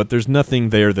time ever, but there's nothing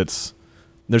there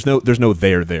there's no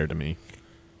there to me.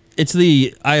 It's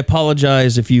I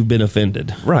apologize if you've been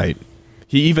offended. Right.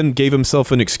 He even gave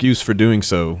himself an excuse for doing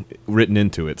so written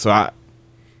into it. So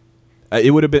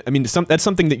it would have been, that's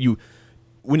something that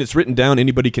when it's written down,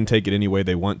 anybody can take it any way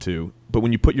they want to. But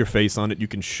when you put your face on it, you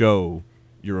can show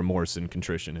your remorse and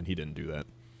contrition, and he didn't do that.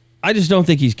 I just don't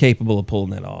think he's capable of pulling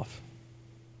that off.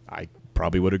 I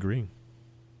probably would agree.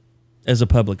 as a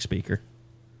public speaker.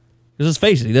 Because let's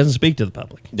face it, he doesn't speak to the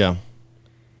public. Yeah.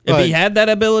 If he had that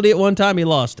ability at one time, he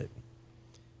lost it.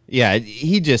 Yeah,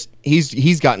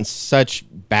 he's gotten such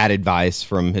bad advice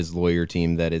from his lawyer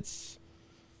team that it's.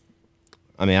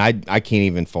 I mean, I can't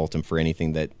even fault him for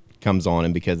anything that comes on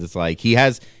him because it's like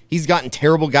he's gotten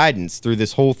terrible guidance through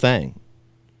this whole thing.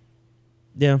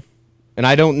 Yeah. And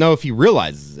I don't know if he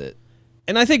realizes it.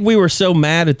 And I think we were so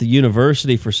mad at the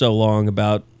university for so long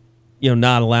about,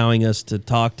 not allowing us to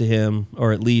talk to him,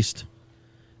 or at least,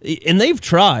 and they've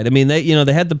tried. I mean, they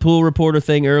had the pool reporter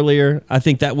thing earlier. I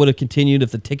think that would have continued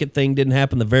if the ticket thing didn't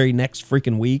happen the very next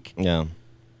freaking week. Yeah.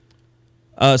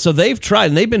 So they've tried,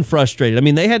 and they've been frustrated. I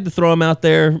mean, they had to throw him out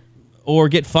there or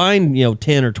get fined,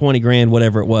 10 or 20 grand,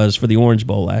 whatever it was, for the Orange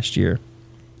Bowl last year,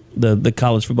 the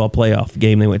college football playoff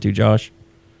game they went to. Josh.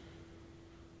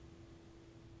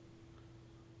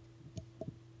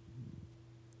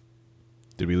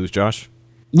 Did we lose Josh?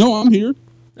 No, I'm here.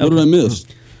 What did I miss?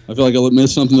 I feel like I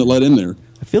missed something that led in there.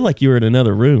 I feel like you were in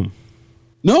another room.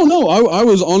 No, I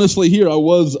was honestly here. I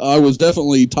was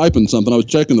definitely typing something. I was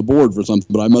checking the board for something,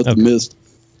 but I must have missed.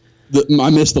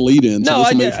 I missed the lead in. So No,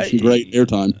 this makes for some great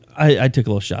airtime. I took a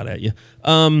little shot at you.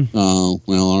 Oh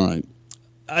well, all right.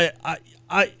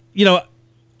 I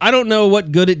don't know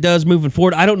what good it does moving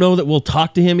forward. I don't know that we'll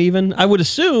talk to him even. I would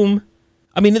assume.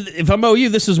 I mean, if I'm OU,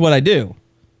 this is what I do.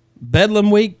 Bedlam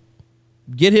week,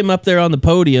 get him up there on the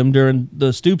podium during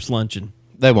the Stoops luncheon.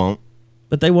 They won't.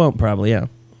 But they won't probably, yeah.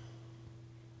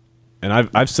 And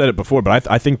I've said it before, but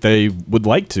I think they would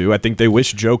like to. I think they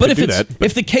wish Joe could do that. But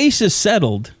if the case is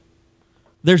settled,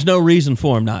 there's no reason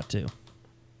for him not to.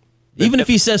 Even if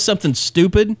he says something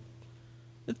stupid,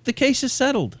 the case is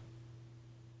settled.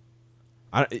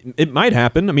 It might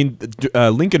happen. I mean,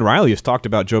 Lincoln Riley has talked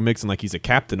about Joe Mixon like he's a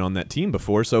captain on that team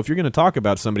before. So if you're going to talk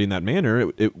about somebody in that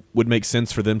manner, it would make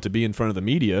sense for them to be in front of the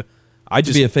media.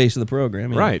 To be a face of the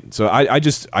program. Yeah. Right. So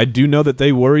I do know that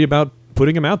they worry about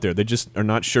putting him out there. They just are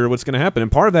not sure what's going to happen.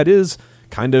 And part of that is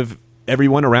kind of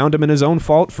everyone around him and his own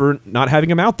fault for not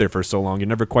having him out there for so long. You're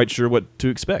never quite sure what to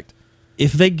expect.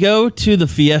 If they go to the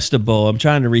Fiesta Bowl, I'm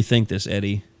trying to rethink this,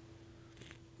 Eddie.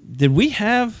 We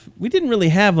didn't really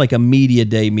have like a media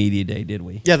day, did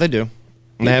we? Yeah, they do.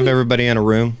 And they have everybody in a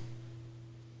room.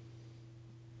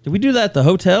 Did we do that at the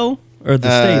hotel or at the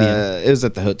stadium? It was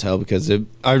at the hotel because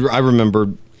I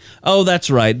remember. Oh, that's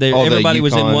right. Everybody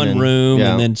was in one room,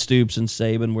 yeah. And then Stoops and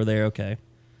Saban were there. Okay.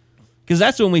 Because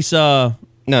that's when we saw.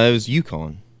 No, it was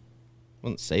UConn. It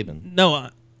wasn't Saban. No,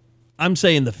 I'm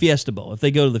saying the Fiesta Bowl. If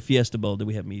they go to the Fiesta Bowl, do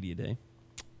we have media day?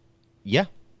 Yeah.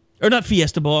 Or not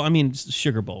Fiesta Bowl. I mean,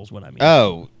 Sugar Bowl is what I mean.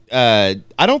 Oh, I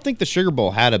don't think the Sugar Bowl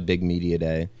had a big media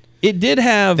day. It did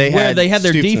have they had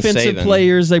their Stoops defensive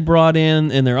players they brought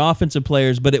in and their offensive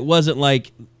players, but it wasn't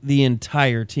like the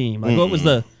entire team. Like, what was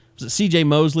it C.J.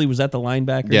 Mosley? Was that the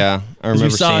linebacker? Yeah, I remember. We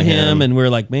saw seeing him, and we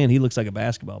were like, man, he looks like a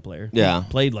basketball player. Yeah.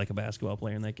 He played like a basketball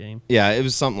player in that game. Yeah, it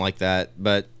was something like that,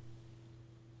 but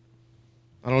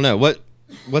I don't know.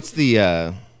 What's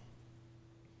the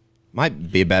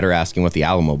might be better asking what the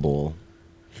Alamo Bowl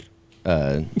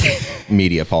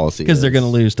media policy because is. they're going to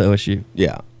lose to OSU.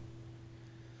 Yeah.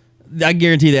 I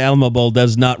guarantee the Alamo Bowl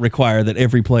does not require that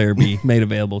every player be made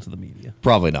available to the media.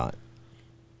 Probably not.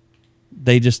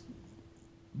 They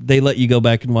let you go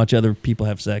back and watch other people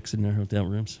have sex in their hotel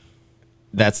rooms.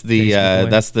 That's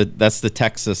the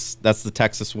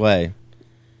Texas way.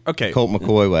 Okay. Colt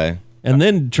McCoy way. And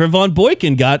then Trevon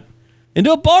Boykin got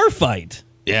into a bar fight.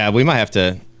 Yeah, we might have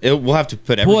to. We'll have to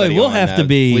put everybody. We'll on have to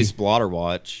be police blotter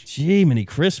watch. Gee, many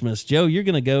Christmas, Joe. You're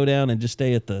going to go down and just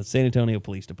stay at the San Antonio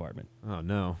Police Department. Oh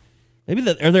no. Maybe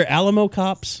are there Alamo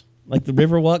cops like the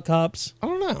Riverwalk cops? I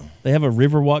don't know. They have a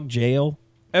Riverwalk jail.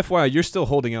 FYI, you're still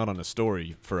holding out on a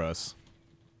story for us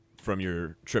from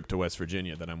your trip to West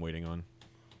Virginia that I'm waiting on.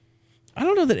 I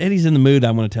don't know that Eddie's in the mood. I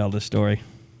want to tell this story.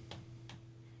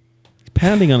 He's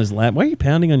pounding on his lap. Why are you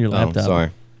pounding on your laptop?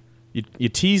 Sorry. You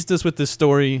teased us with this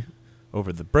story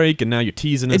over the break, and now you're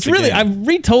teasing us It's really, again. I've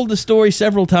retold the story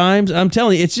several times. I'm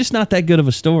telling you, it's just not that good of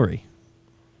a story.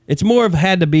 It's more of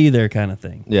had to be there kind of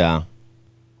thing. Yeah,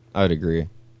 I would agree.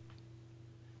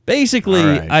 Basically,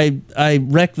 right. I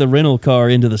wrecked the rental car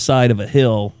into the side of a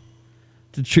hill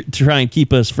to try and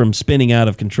keep us from spinning out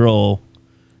of control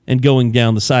and going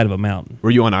down the side of a mountain.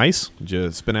 Were you on ice? Did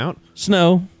you spin out?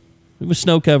 Snow. It was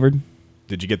snow covered.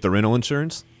 Did you get the rental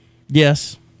insurance?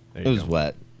 Yes. It was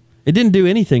wet. It didn't do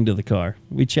anything to the car.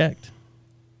 We checked.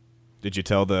 Did you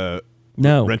tell the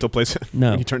rental place?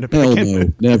 No. You turned it back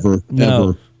in? Never.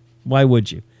 No. Why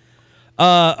would you?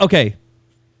 Okay.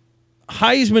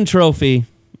 Heisman Trophy.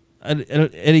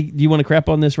 Eddie, do you want to crap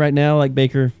on this right now? Like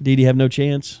Baker, Dede have no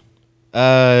chance?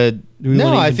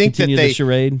 No, I think that they.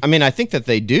 Charade? I mean, I think that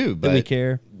they do, but do we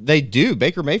care? They do.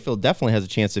 Baker Mayfield definitely has a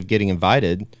chance of getting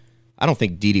invited. I don't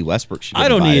think D.D. Westbrook should. Get I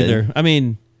don't invited. either. I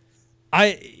mean,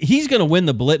 he's going to win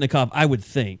the Biletnikoff, I would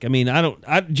think. I mean,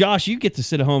 Josh, you get to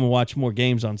sit at home and watch more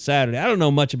games on Saturday. I don't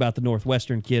know much about the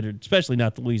Northwestern kid, or especially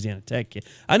not the Louisiana Tech kid.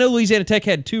 I know Louisiana Tech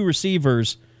had 2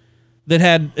 receivers that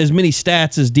had as many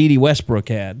stats as D.D. Westbrook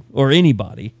had, or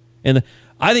anybody. And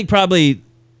I think probably,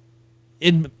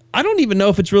 I don't even know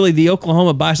if it's really the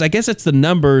Oklahoma bias. I guess it's the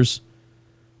numbers,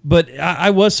 but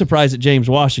I was surprised that James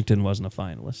Washington wasn't a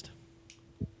finalist.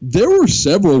 There were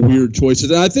several weird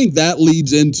choices, and I think that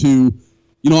leads into,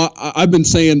 I've been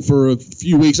saying for a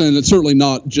few weeks, and it's certainly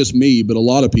not just me, but a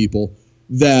lot of people,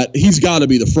 that he's got to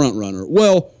be the front runner.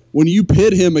 Well, when you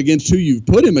pit him against who you've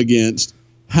put him against,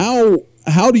 how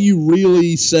do you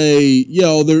really say,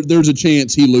 there's a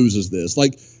chance he loses this?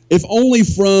 Like, if only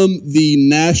from the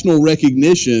national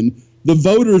recognition, the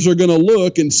voters are going to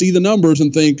look and see the numbers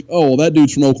and think, oh, that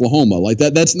dude's from Oklahoma. Like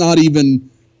that's not even.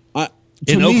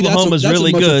 And Oklahoma's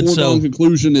really good. That's a foregone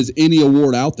conclusion as any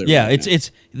award out there. Yeah, right it's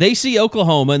they see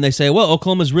Oklahoma and they say, well,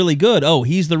 Oklahoma's really good. Oh,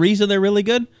 he's the reason they're really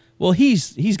good. Well,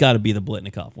 he's got to be the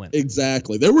Biletnikoff winner.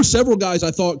 Exactly. There were several guys I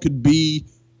thought could be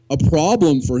a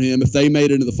problem for him if they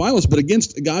made it into the finals, but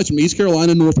against guys from East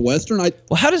Carolina, Northwestern,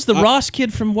 how does the Ross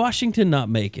kid from Washington not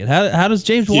make it? How does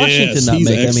James Washington not make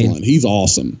it? Excellent. I mean, he's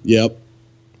awesome. Yep.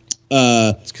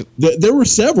 There were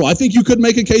several. I think you could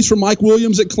make a case for Mike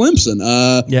Williams at Clemson.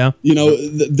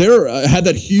 Had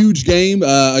that huge game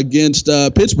against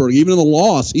Pittsburgh. Even in the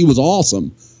loss, he was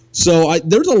awesome. So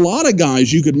there's a lot of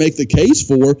guys you could make the case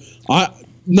for.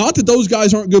 Not that those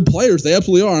guys aren't good players. They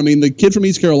absolutely are. I mean, the kid from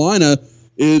East Carolina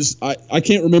is, I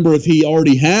can't remember if he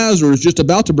already has or is just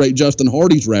about to break Justin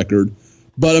Hardy's record.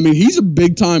 But, I mean, he's a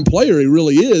big-time player. He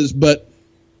really is. But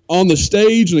on the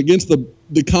stage and against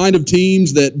the kind of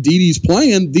teams that D.D.'s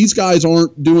playing, these guys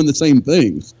aren't doing the same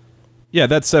things. Yeah,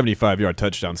 that 75-yard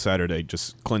touchdown Saturday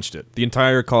just clinched it. The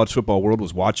entire college football world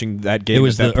was watching that game. It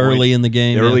was early in the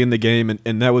game. Early in the game,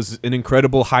 and that was an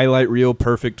incredible highlight reel,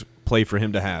 perfect play for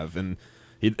him to have. And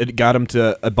it got him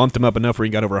to bumped him up enough where he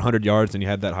got over 100 yards, and you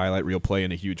had that highlight reel play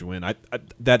and a huge win.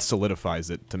 That solidifies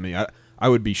it to me. I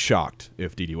would be shocked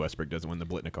if D.D. Westbrook doesn't win the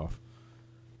Biletnikoff.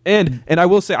 And I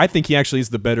will say, I think he actually is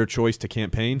the better choice to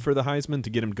campaign for the Heisman to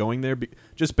get him going there,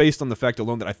 just based on the fact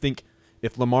alone that I think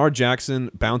if Lamar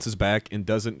Jackson bounces back and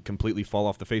doesn't completely fall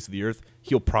off the face of the earth,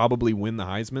 he'll probably win the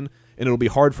Heisman, and it'll be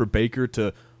hard for Baker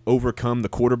to overcome the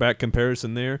quarterback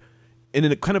comparison there. And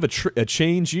in a kind of a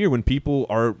change year when people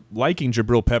are liking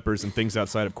Jabril Peppers and things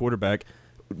outside of quarterback,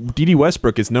 D.D.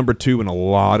 Westbrook is number 2 in a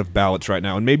lot of ballots right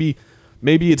now. And maybe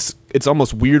it's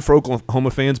almost weird for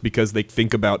Oklahoma fans because they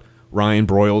think about Ryan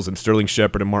Broyles and Sterling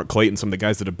Shepard and Mark Clayton, some of the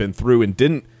guys that have been through and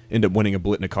didn't end up winning a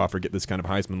Biletnikoff or get this kind of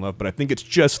Heisman love. But I think it's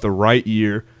just the right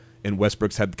year, and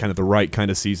Westbrook's had kind of the right kind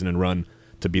of season and run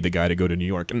to be the guy to go to New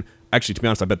York. And actually, to be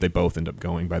honest, I bet they both end up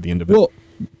going by the end of it. Well,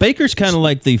 Baker's kind of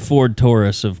like the Ford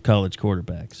Taurus of college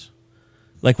quarterbacks.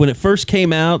 Like when it first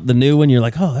came out, the new one, you're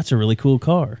like, oh, that's a really cool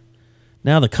car.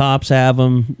 Now the cops have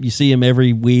them. You see them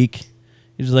every week.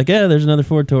 You're just like, yeah, there's another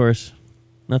Ford Taurus.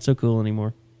 Not so cool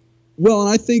anymore. Well, and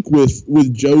I think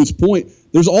with Joe's point,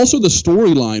 there's also the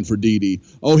storyline for D.D.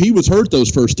 Oh, he was hurt those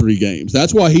first 3 games.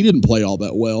 That's why he didn't play all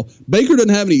that well. Baker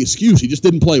didn't have any excuse. He just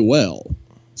didn't play well.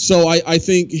 So I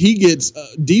think he gets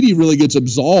D.D. really gets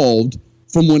absolved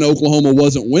from when Oklahoma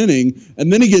wasn't winning,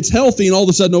 and then he gets healthy, and all of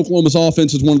a sudden Oklahoma's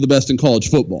offense is one of the best in college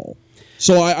football.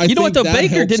 So I you know think what though,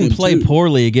 Baker didn't play too.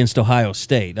 poorly against Ohio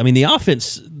State. I mean, the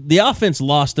offense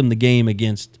lost them the game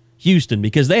against Houston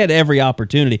because they had every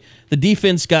opportunity. The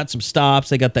defense got some stops.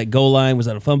 They got that goal line. Was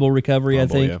that a fumble recovery? I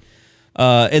think.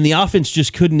 Yeah. And the offense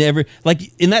just couldn't ever, like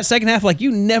in that second half, like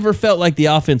you never felt like the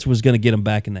offense was going to get them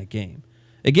back in that game.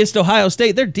 Against Ohio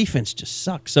State, their defense just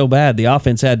sucked so bad. The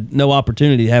offense had no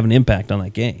opportunity to have an impact on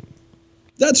that game.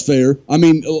 That's fair. I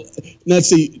mean, let's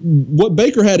see. What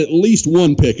Baker had at least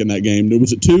 1 pick in that game.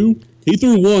 Was it 2? He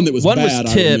threw one that was one bad.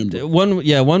 Was tipped.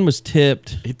 One was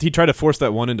tipped. He tried to force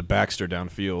that one into Baxter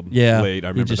downfield. Yeah, late. I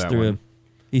remember that one.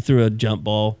 He threw a jump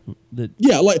ball.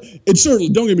 Yeah, like it's certainly.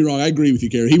 Don't get me wrong. I agree with you,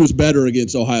 Kerry. He was better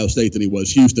against Ohio State than he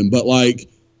was Houston. But like,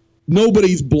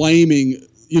 nobody's blaming.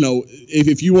 You know,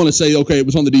 if you want to say, okay, it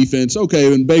was on the defense.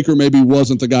 Okay, and Baker maybe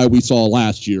wasn't the guy we saw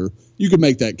last year. You could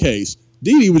make that case.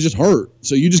 D.D. was just hurt,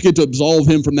 so you just get to absolve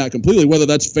him from that completely, whether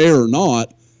that's fair or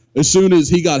not. As soon as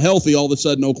he got healthy, all of a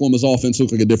sudden Oklahoma's offense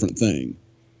looked like a different thing.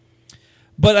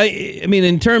 But I mean,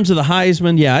 in terms of the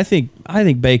Heisman, yeah, I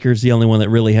think Baker's the only one that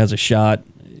really has a shot.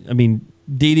 I mean,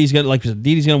 D.D.'s going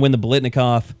to win the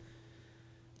Biletnikoff.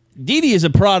 Dede is a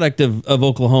product of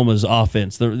Oklahoma's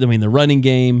offense. The running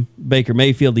game, Baker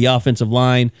Mayfield, the offensive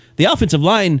line. The offensive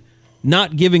line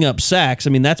not giving up sacks. I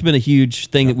mean, that's been a huge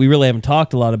thing that we really haven't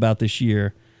talked a lot about this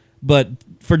year. But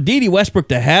for Dede Westbrook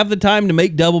to have the time to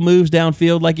make double moves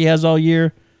downfield like he has all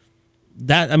year,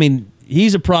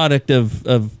 he's a product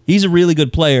of he's a really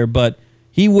good player, but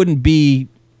he wouldn't be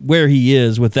where he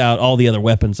is without all the other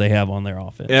weapons they have on their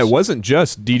offense. Yeah, it wasn't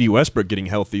just Dede Westbrook getting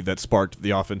healthy that sparked the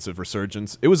offensive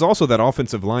resurgence. It was also that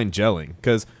offensive line gelling,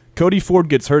 because Cody Ford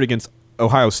gets hurt against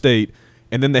Ohio State,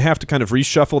 and then they have to kind of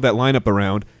reshuffle that lineup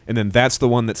around, and then that's the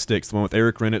one that sticks, the one with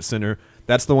Eric Wren at center.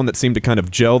 That's the one that seemed to kind of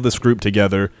gel this group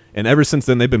together, and ever since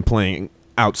then they've been playing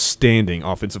outstanding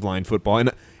offensive line football,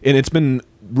 and it's been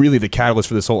really the catalyst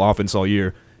for this whole offense all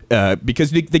year.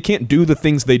 Because they can't do the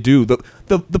things they do.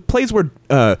 The plays where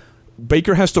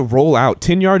Baker has to roll out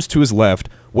 10 yards to his left,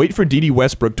 wait for Dede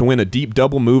Westbrook to win a deep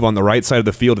double move on the right side of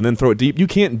the field, and then throw it deep. You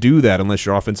can't do that unless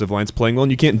your offensive line's playing well,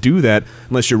 and you can't do that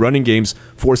unless your running game's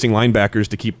forcing linebackers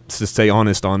to stay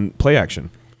honest on play action.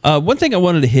 One thing I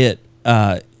wanted to hit,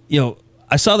 I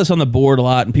saw this on the board a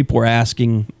lot, and people were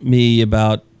asking me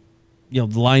about the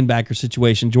linebacker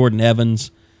situation, Jordan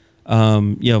Evans.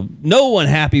 No one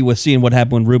happy with seeing what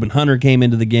happened when Reuben Hunter came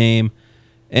into the game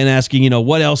and asking,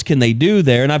 what else can they do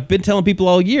there? And I've been telling people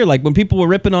all year, like when people were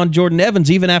ripping on Jordan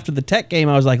Evans, even after the Tech game,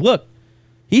 I was like, look,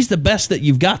 he's the best that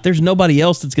you've got. There's nobody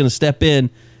else that's going to step in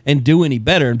and do any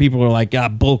better. And people were like,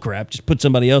 bullcrap, just put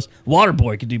somebody else.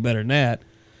 Waterboy could do better than that.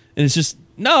 And it's just,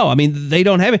 no, they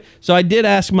don't have it. So I did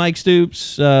ask Mike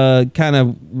Stoops kind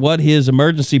of what his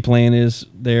emergency plan is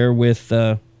there with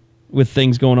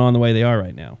things going on the way they are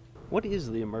right now. What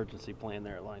is the emergency plan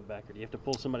there at linebacker? Do you have to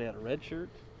pull somebody out of red shirt?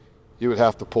 You would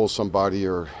have to pull somebody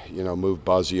or, move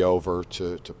Buzzy over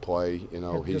to play.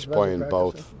 He's playing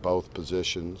both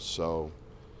positions. So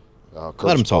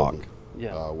let him talk.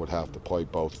 Would have to play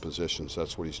both positions.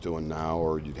 That's what he's doing now.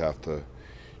 Or you'd have to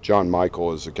 – John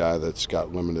Michael is a guy that's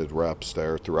got limited reps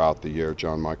there throughout the year,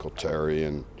 John Michael Terry.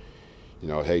 And,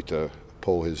 I'd hate to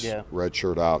pull his red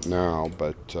shirt out now.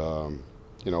 But,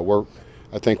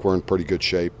 I think we're in pretty good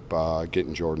shape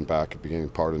getting Jordan back at the beginning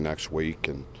part of next week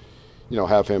and,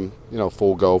 have him,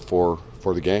 full go for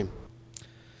the game.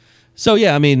 So,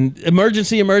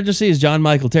 emergency is John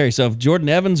Michael Terry. So if Jordan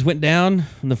Evans went down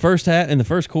in the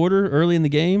first quarter early in the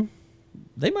game,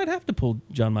 they might have to pull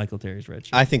John Michael Terry's red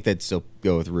shirt. I think they'd still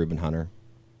go with Reuben Hunter.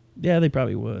 Yeah, they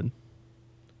probably would.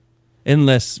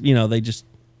 Unless, unless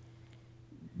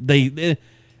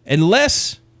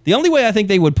the only way I think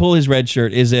they would pull his red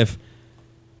shirt is if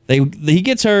he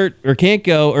gets hurt or can't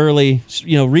go early,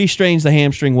 restrains the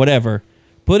hamstring, whatever.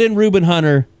 Put in Reuben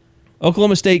Hunter.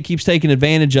 Oklahoma State keeps taking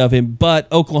advantage of him, but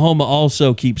Oklahoma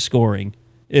also keeps scoring.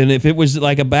 And if it was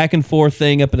like a back and forth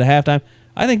thing up at the halftime,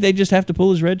 I think they just have to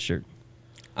pull his red shirt.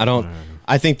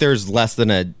 I think there's less than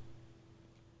a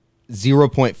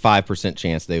 0.5%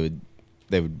 chance they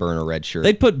would burn a red shirt.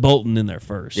 They'd put Bolton in there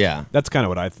first. Yeah. That's kind of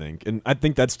what I think. And I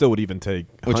think that still would even take...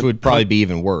 Which would probably be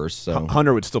even worse. So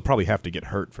Hunter would still probably have to get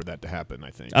hurt for that to happen,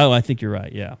 I think. Oh, I think you're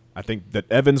right, yeah. I think that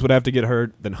Evans would have to get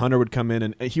hurt, then Hunter would come in,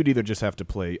 and he would either just have to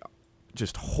play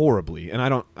just horribly. And I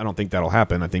don't think that'll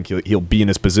happen. I think he'll be in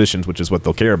his positions, which is what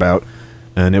they'll care about.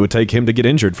 And it would take him to get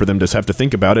injured for them to have to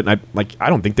think about it. And I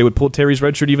don't think they would pull Terry's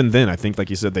red shirt even then. I think, like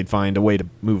you said, they'd find a way to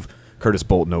move Curtis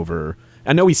Bolton over.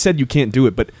 I know he said you can't do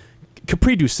it, but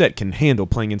Capri Doucette can handle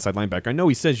playing inside linebacker. I know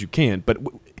he says you can't, but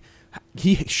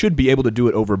he should be able to do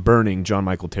it over burning John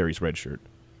Michael Terry's red shirt.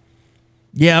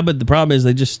 Yeah, but the problem is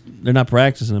they're not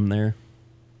practicing him there.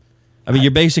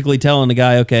 You're basically telling the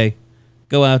guy, okay,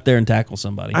 go out there and tackle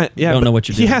somebody. Don't know what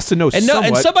you're doing. He has to know somewhat.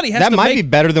 And somebody has that might be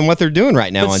better than what they're doing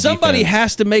right now. But on somebody defense.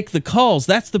 has to make the calls.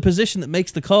 That's the position that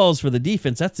makes the calls for the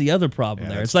defense. That's the other problem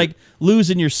there. It's like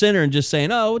losing your center and just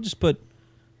saying, "Oh, we'll just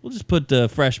put a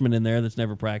freshman in there that's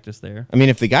never practiced there."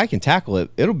 If the guy can tackle it,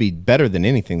 it'll be better than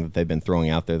anything that they've been throwing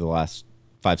out there the last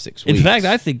 5-6 weeks. In fact,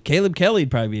 I think Caleb Kelly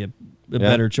would probably be a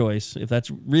better choice if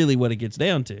that's really what it gets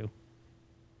down to.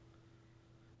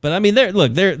 But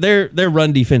their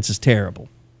run defense is terrible,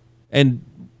 and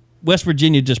West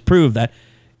Virginia just proved that.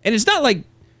 And it's not like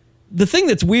the thing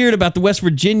that's weird about the West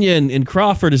Virginia and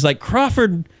Crawford is like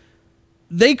Crawford.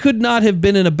 They could not have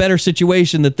been in a better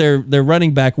situation that their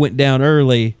running back went down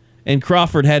early and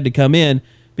Crawford had to come in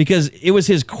because it was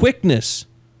his quickness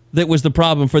that was the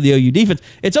problem for the OU defense.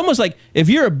 It's almost like if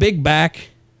you're a big back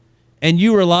and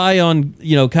you rely on,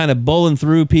 kind of bowling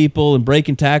through people and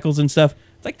breaking tackles and stuff,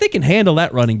 it's like they can handle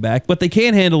that running back. What they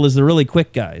can't handle is the really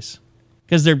quick guys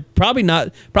because they're probably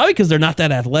because they're not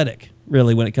that athletic,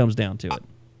 really, when it comes down to it.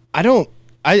 I don't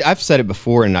I've said it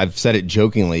before, and I've said it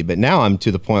jokingly, but now I'm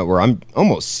to the point where I'm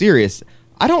almost serious.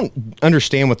 I don't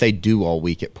understand what they do all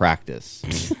week at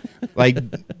practice. Like,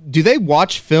 do they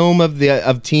watch film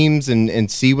of teams and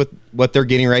see what they're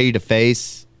getting ready to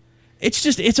face?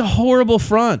 It's a horrible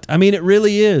front. I mean, it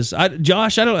really is.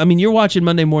 Josh, you're watching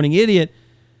Monday Morning Idiot,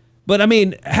 but I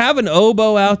mean, have an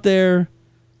oboe out there,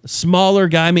 a smaller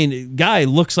guy. I mean, guy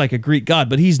looks like a Greek god,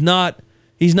 but he's not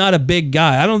a big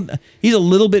guy. He's a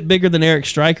little bit bigger than Eric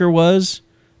Stryker was,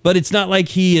 but it's not like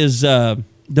he is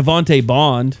Devontae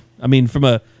Bond. I mean, from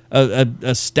a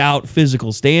stout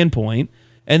physical standpoint.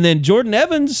 And then Jordan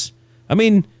Evans, I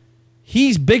mean,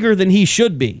 he's bigger than he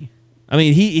should be. I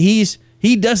mean,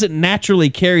 he doesn't naturally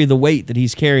carry the weight that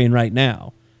he's carrying right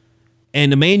now.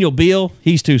 And Emmanuel Beal,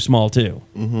 he's too small too.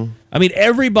 Mm-hmm. I mean,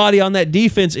 everybody on that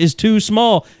defense is too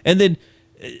small. And then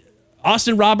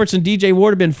Austin Roberts and DJ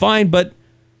Ward have been fine, but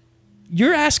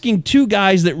you're asking two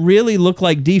guys that really look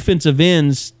like defensive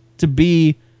ends to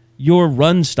be your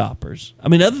run stoppers. I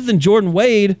mean, other than Jordan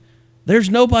Wade,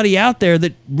 there's nobody out there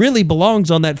that really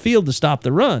belongs on that field to stop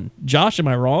the run. Josh, am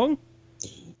I wrong?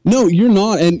 No, you're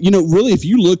not. And, really, if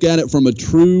you look at it from a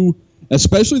true,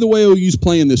 especially the way OU's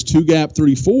playing this 2-gap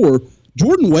 3-4,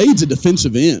 Jordan Wade's a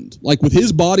defensive end. Like, with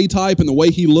his body type and the way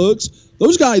he looks,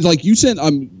 those guys, like you sent,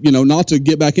 not to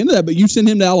get back into that, but you send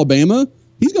him to Alabama,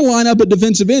 he's going to line up at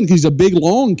defensive end because he's a big,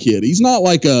 long kid. He's not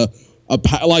like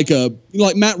like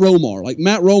Matt Romar. Like,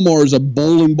 Matt Romar is a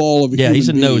bowling ball of a human he's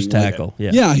a being. nose tackle.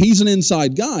 Yeah, he's an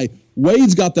inside guy.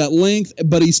 Wade's got that length,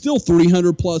 but he's still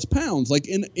 300-plus pounds. Like,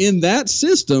 in that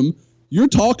system, you're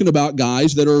talking about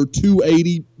guys that are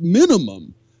 280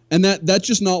 minimum. And that's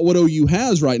just not what OU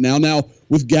has right now. Now,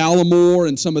 with Gallimore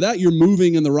and some of that, you're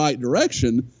moving in the right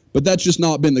direction, but that's just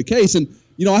not been the case. And,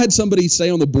 I had somebody say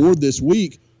on the board this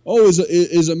week,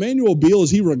 is Emmanuel Beal,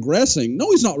 is he regressing? No,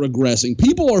 he's not regressing.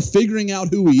 People are figuring out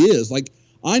who he is. Like,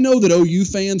 I know that OU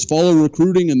fans follow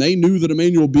recruiting, and they knew that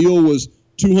Emmanuel Beal was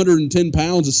 210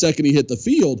 pounds the second he hit the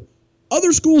field.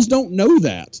 Other schools don't know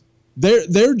that.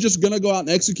 They're just going to go out and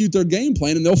execute their game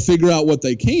plan, and they'll figure out what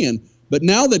they can. But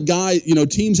now that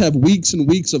teams have weeks and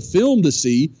weeks of film to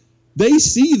see, they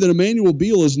see that Emmanuel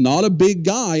Beal is not a big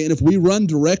guy, and if we run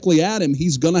directly at him,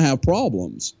 he's going to have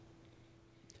problems.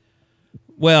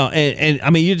 Well, and I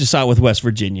mean, you just saw it with West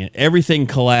Virginia. Everything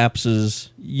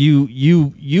collapses.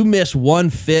 You miss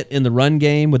one fit in the run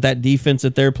game with that defense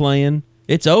that they're playing,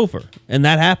 it's over. And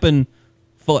that happened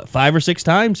 5 or 6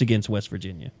 times against West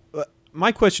Virginia.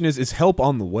 My question is help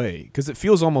on the way? Because it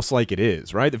feels almost like it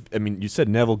is, right? I mean, you said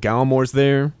Neville Gallimore's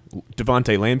there,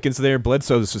 Devontae Lampkin's there,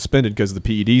 Bledsoe is suspended because of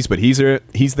the PEDs, but he's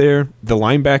there. The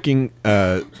linebacking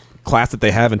class that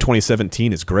they have in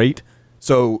 2017 is great.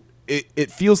 So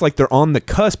it feels like they're on the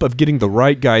cusp of getting the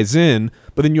right guys in,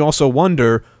 but then you also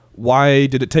wonder, why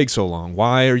did it take so long?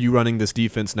 Why are you running this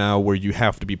defense now where you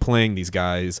have to be playing these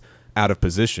guys out of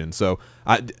position? So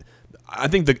I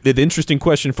think the interesting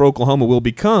question for Oklahoma will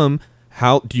become,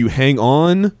 how do you hang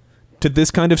on to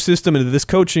this kind of system and to this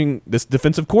coaching, this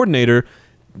defensive coordinator,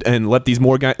 and let these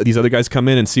other guys come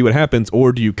in and see what happens,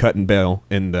 or do you cut and bail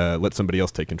and let somebody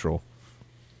else take control?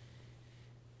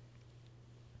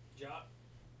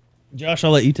 Josh,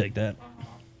 I'll let you take that.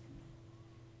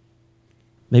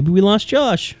 Maybe we lost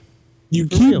Josh. You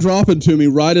keep dropping to me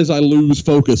right as I lose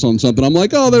focus on something. I'm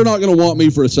like, they're not going to want me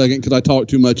for a second because I talk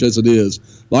too much as it is.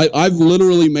 I've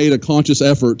literally made a conscious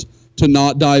effort to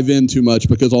not dive in too much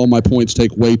because all my points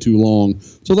take way too long.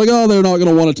 So they're not going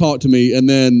to want to talk to me, and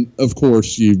then of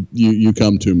course you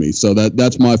come to me. So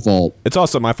that's my fault. It's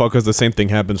also my fault because the same thing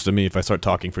happens to me if I start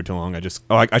talking for too long.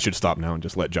 I should stop now and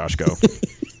just let Josh go.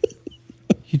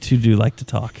 You two do like to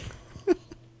talk.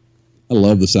 I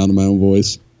love the sound of my own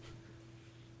voice.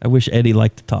 I wish Eddie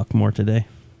liked to talk more today.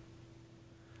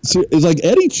 So is like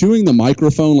Eddie chewing the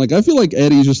microphone? Like, I feel like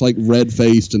Eddie's just like red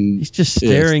faced and he's just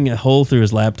staring a hole through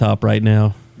his laptop right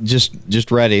now. Just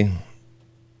ready.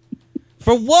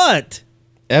 For what?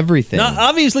 Everything.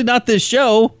 Obviously not this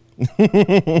show.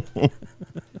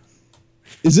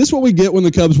 Is this what we get when the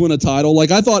Cubs win a title?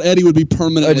 Like, I thought Eddie would be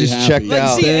permanently happy. Checked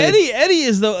out. See, Eddie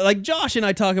is like Josh and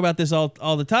I talk about this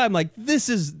all the time. Like, this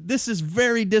is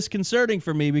very disconcerting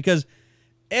for me because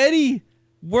Eddie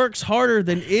works harder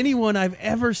than anyone I've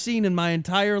ever seen in my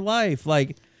entire life.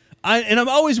 Like, I'm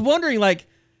always wondering, like,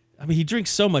 I mean, he drinks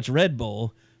so much Red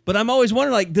Bull, but I'm always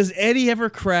wondering, like, does Eddie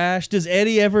ever crash? Does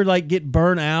Eddie ever like get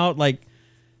burnt out? Like,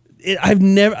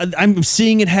 I'm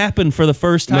seeing it happen for the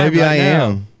first time. Maybe right I now.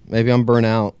 am. Maybe I'm burnt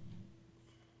out.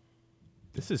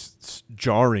 This is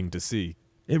jarring to see.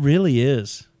 It really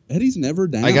is. Eddie's never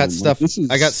down. I got stuff.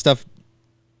 I got stuff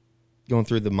going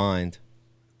through the mind.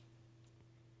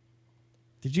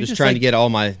 Did you just trying to get all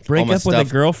my break all my up with stuff.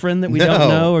 a girlfriend that we don't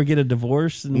know, or get a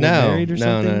divorce and get married or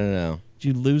something? No. Did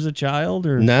you lose a child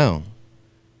or no?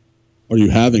 Are you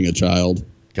having a child?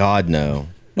 God, no.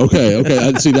 Okay.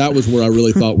 I see. That was where I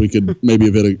really thought we could maybe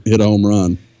have hit a home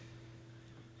run.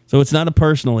 So it's not a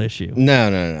personal issue.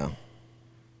 No.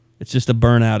 It's just a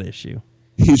burnout issue.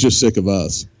 He's just sick of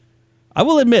us. I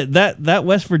will admit that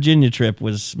West Virginia trip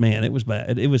was, man, it was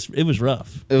bad. It was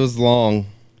rough. It was long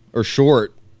or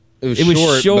short. It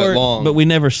was short but long. But we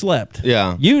never slept.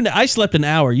 Yeah. I slept an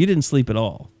hour. You didn't sleep at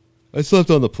all. I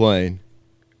slept on the plane.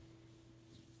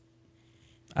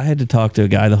 I had to talk to a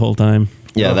guy the whole time.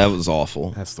 Yeah, that was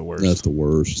awful. That's the worst. That's the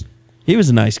worst. He was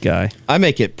a nice guy. I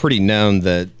make it pretty known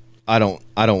that I don't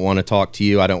want to talk to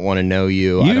you. I don't want to know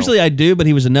you. Usually I do, but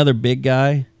he was another big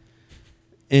guy.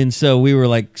 And so we were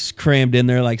like crammed in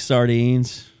there like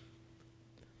sardines.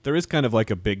 There is kind of like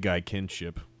a big guy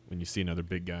kinship when you see another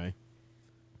big guy.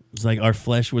 It's like our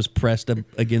flesh was pressed up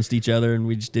against each other, and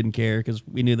we just didn't care because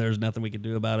we knew there was nothing we could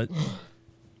do about it.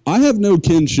 I have no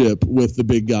kinship with the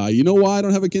big guy. You know why I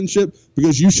don't have a kinship?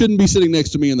 Because you shouldn't be sitting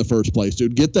next to me in the first place,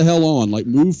 dude. Get the hell on. Like,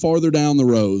 move farther down the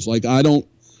rows. Like, I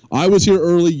was here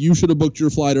early. You should have booked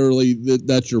your flight early.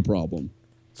 That's your problem.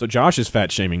 So Josh is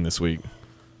fat shaming this week.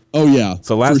 Oh, yeah.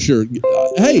 So for sure.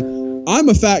 Hey, I'm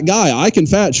a fat guy. I can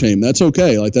fat shame. That's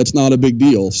okay. Like, that's not a big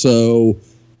deal. So...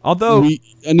 Although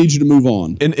I need you to move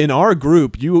on. In our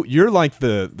group, you're like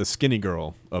the skinny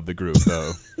girl of the group,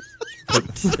 though.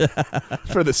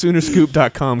 for the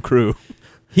Soonerscoop.com crew.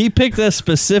 He picked us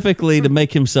specifically to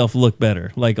make himself look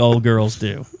better, like all girls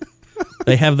do.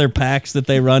 They have their packs that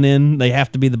they run in. They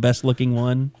have to be the best looking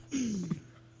one.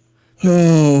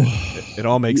 Oh, it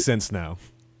all makes sense now.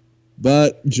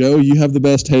 But Joe, you have the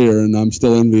best hair, and I'm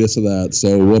still envious of that.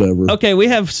 So whatever. Okay, we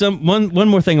have one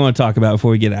more thing I want to talk about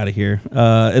before we get out of here.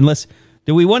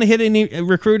 Do we want to hit any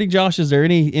recruiting, Josh? Is there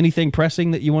anything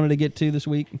pressing that you wanted to get to this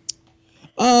week?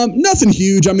 Nothing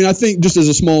huge. I mean, I think just as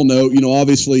a small note,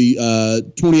 obviously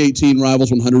 2018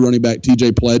 Rivals 100 running back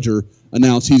TJ Pledger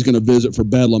announced he's going to visit for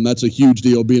Bedlam. That's a huge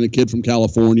deal. Being a kid from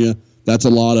California, that's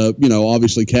a lot of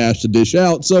obviously cash to dish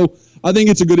out. So I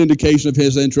think it's a good indication of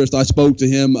his interest. I spoke to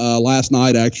him last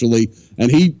night, actually,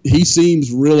 and he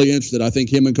seems really interested. I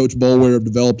think him and Coach Boulware have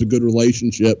developed a good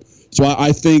relationship. So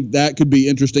I think that could be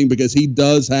interesting because he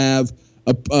does have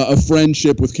a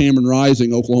friendship with Cameron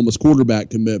Rising, Oklahoma's quarterback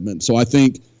commitment. So I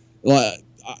think,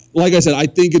 like I said, I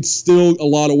think it's still a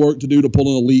lot of work to do to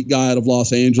pull an elite guy out of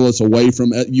Los Angeles away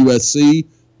from USC.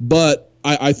 But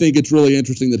I think it's really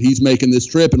interesting that he's making this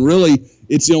trip, and really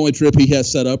it's the only trip he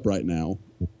has set up right now.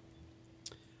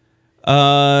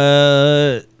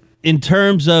 In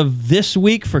terms of this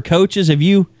week for coaches, have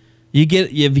you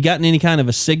gotten any kind of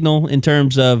a signal in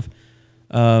terms of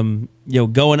going?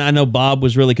 I know Bob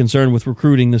was really concerned with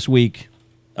recruiting this week,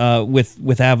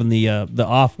 with having the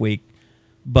off week,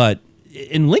 but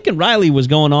Lincoln Riley was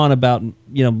going on about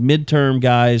midterm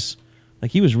guys.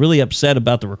 Like, he was really upset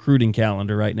about the recruiting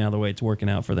calendar right now, the way it's working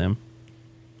out for them.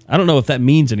 I don't know if that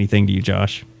means anything to you,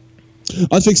 Josh. I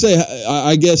was going to say,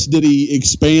 I guess, did he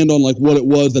expand on like what it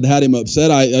was that had him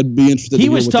upset? I'd be interested. He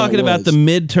was talking about the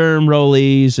midterm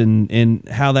rollies and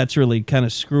how that's really kind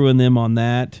of screwing them on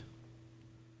that.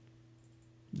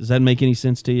 Does that make any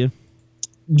sense to you?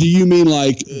 Do you mean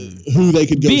like who they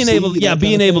could go being see?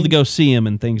 Being able to go see him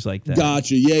and things like that.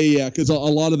 Gotcha. Yeah. Because a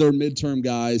lot of their midterm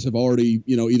guys have already,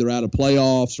 either out of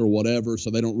playoffs or whatever, so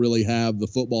they don't really have the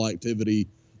football activity.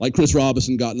 Like Chris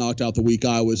Robinson got knocked out the week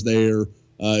I was there.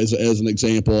 As an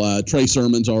example, Trey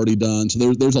Sermon's already done.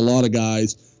 So there's a lot of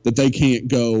guys that they can't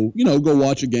go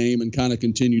watch a game and kind of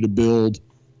continue to build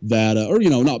that, or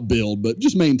not build, but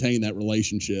just maintain that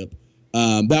relationship.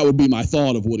 That would be my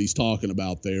thought of what he's talking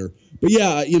about there. But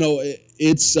yeah,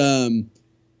 it's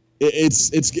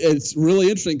really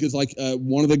interesting because like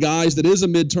one of the guys that is a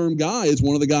midterm guy is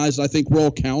one of the guys I think we're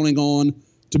all counting on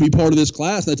to be part of this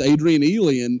class. That's Adrian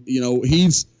Ely, and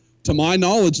he's, to my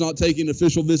knowledge, not taking an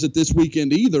official visit this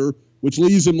weekend either, which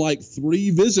leaves him like 3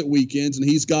 visit weekends, and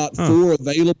he's got 4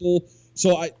 available.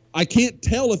 So I can't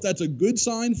tell if that's a good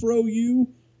sign for OU,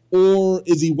 or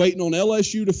is he waiting on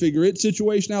LSU to figure its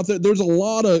situation out? There's a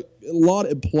lot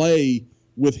at play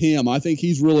with him. I think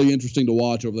he's really interesting to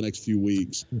watch over the next few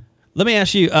weeks. Let me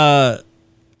ask you,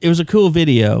 it was a cool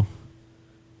video,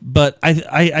 but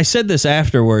I said this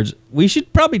afterwards. We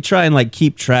should probably try and like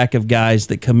keep track of guys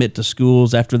that commit to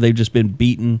schools after they've just been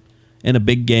beaten in a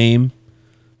big game.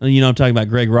 I'm talking about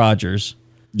Greg Rogers.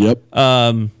 Yep.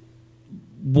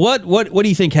 What do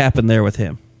you think happened there with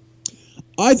him?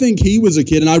 I think he was a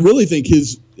kid, and I really think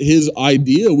his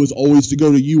idea was always to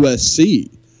go to USC.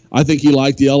 I think he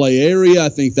liked the LA area. I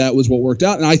think that was what worked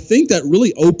out. And I think that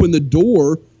really opened the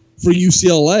door for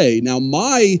UCLA. Now,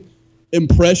 my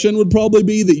impression would probably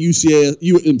be that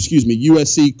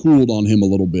USC cooled on him a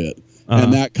little bit.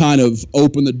 And that kind of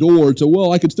opened the door to,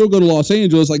 well, I could still go to Los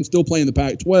Angeles. I can still play in the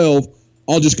Pac-12.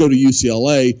 I'll just go to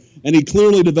UCLA. And he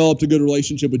clearly developed a good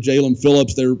relationship with Jalen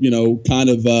Phillips. They're, kind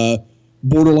of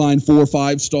borderline 4 or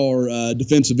 5-star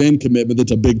defensive end commitment.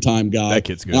 That's a big-time guy. That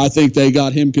kid's good. And I think they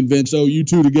got him convinced, you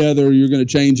two together, you're going to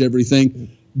change everything.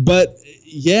 But,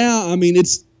 yeah, I mean,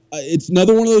 it's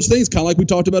another one of those things, kind of like we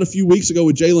talked about a few weeks ago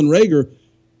with Jalen Reagor.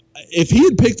 If he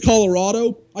had picked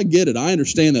Colorado, I get it. I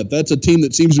understand that. That's a team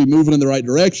that seems to be moving in the right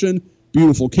direction.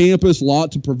 Beautiful campus, lot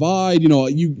to provide.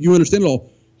 You understand it all.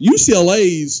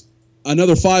 UCLA's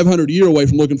another 500 year away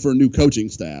from looking for a new coaching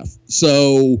staff.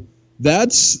 So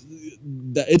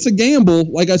it's a gamble.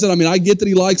 Like I said, I mean, I get that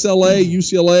he likes LA,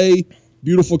 UCLA,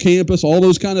 beautiful campus, all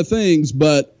those kind of things.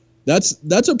 But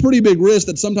that's a pretty big risk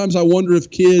that sometimes I wonder if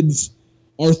kids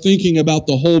are thinking about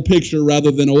the whole picture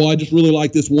rather than, I just really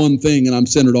like this one thing and I'm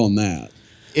centered on that.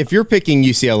 If you're picking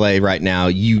UCLA right now,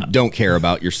 you don't care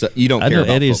about yourself. You don't care about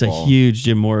Eddie football. is a huge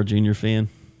Jim Mora Jr. fan.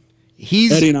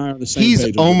 Eddie and I are on the same page.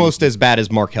 He's almost as bad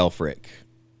as Mark Helfrich.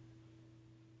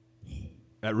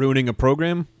 At ruining a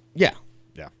program? Yeah.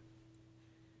 Yeah.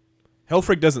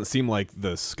 Helfrich doesn't seem like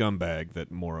the scumbag that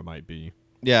Mora might be.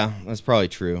 Yeah, that's probably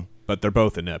true. But they're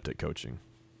both inept at coaching.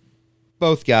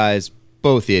 Both guys,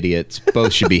 both idiots,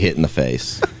 both should be hit in the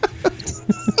face.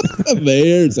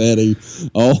 There's Eddie.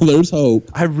 Oh, there's hope.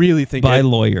 I really think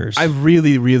lawyers. I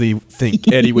really, really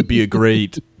think Eddie would be a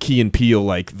great Key and Peele,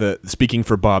 like the speaking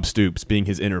for Bob Stoops, being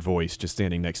his inner voice, just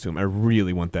standing next to him. I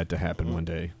really want that to happen one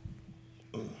day.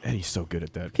 Eddie's so good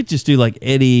at that. Could just do like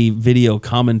Eddie video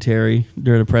commentary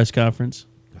during a press conference.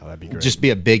 Oh, that'd be great. Just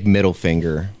be a big middle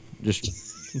finger.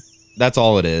 That's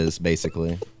all it is,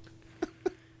 basically.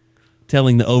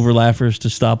 Telling the overlappers to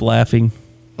stop laughing.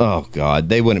 Oh, God.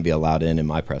 They wouldn't be allowed in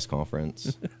my press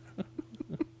conference.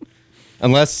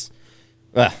 Unless...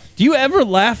 Do you ever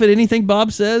laugh at anything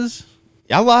Bob says?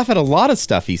 I laugh at a lot of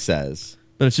stuff he says.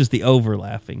 But it's just the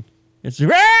over-laughing. It's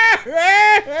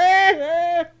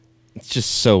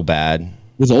just so bad.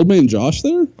 Was Old Man Josh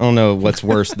there? I don't know what's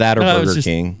worse, that or Burger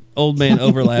King. Old man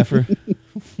overlapper.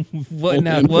 What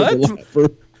now? What?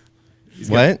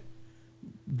 What?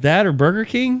 That or Burger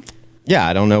King? Yeah,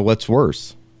 I don't know what's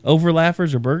worse.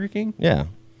 Overlappers or Burger King? Yeah.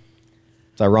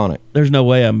 It's ironic. There's no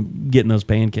way I'm getting those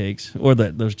pancakes or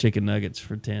those chicken nuggets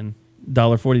for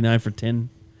 $10.49 for 10.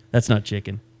 That's not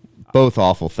chicken. Both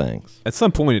awful things. At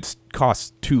some point, it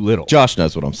costs too little. Josh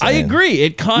knows what I'm saying. I agree.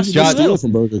 It costs Josh, too little.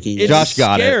 From Burger King. It's Josh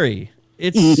got scary.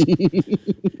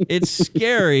 It's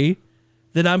scary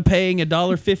that I'm paying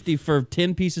 $1.50 for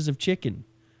 10 pieces of chicken.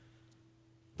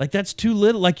 Like that's too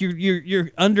little. Like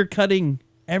you're undercutting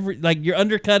you're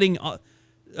undercutting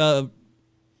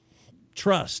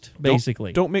trust,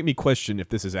 basically. Don't make me question if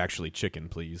this is actually chicken,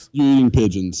 please. You're eating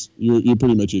pigeons. You're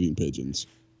pretty much eating pigeons.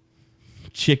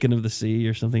 Chicken of the sea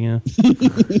or something else.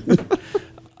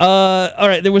 All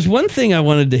right, there was one thing I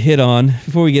wanted to hit on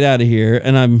before we get out of here,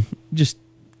 and I'm just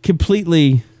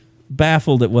completely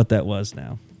baffled at what that was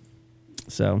now.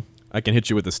 So I can hit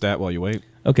you with the stat while you wait.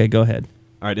 Okay, go ahead.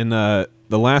 All right, in the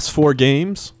last 4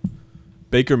 games,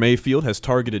 Baker Mayfield has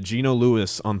targeted Geno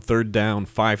Lewis on 3rd down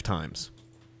 5 times.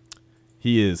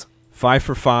 He is 5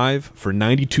 for 5 for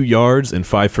 92 yards and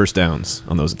 5 first downs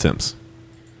on those attempts.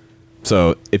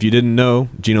 So if you didn't know,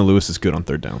 Geno Lewis is good on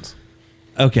 3rd downs.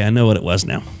 Okay, I know what it was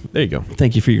now. There you go.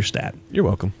 Thank you for your stat. You're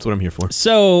welcome. That's what I'm here for.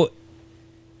 So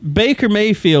Baker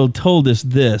Mayfield told us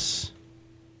this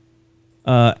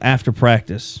after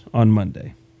practice on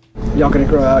Monday. Y'all gonna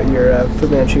grow out your Fu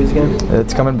Manchus again?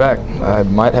 It's coming back. I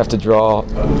might have to draw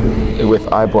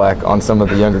with eye black on some of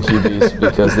the younger QBs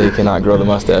because they cannot grow the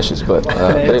mustaches, but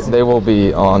they will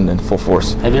be on in full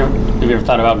force. Have you ever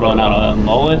thought about growing out a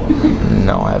mullet?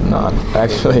 No, I have not.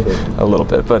 Actually, a little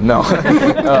bit, but no.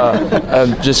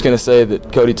 I'm just gonna say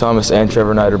that Cody Thomas and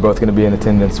Trevor Knight are both gonna be in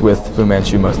attendance with Fu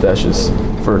Manchu mustaches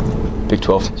for Big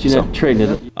 12.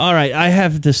 All right, I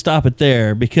have to stop it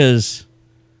there because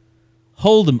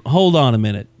hold on a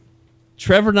minute.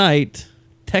 Trevor Knight,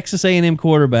 Texas A&M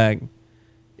quarterback,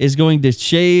 is going to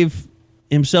shave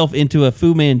himself into a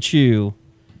Fu Manchu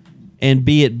and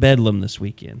be at Bedlam this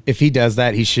weekend. If he does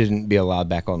that, he shouldn't be allowed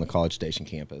back on the College Station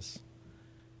campus.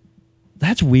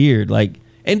 That's weird.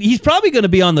 And he's probably going to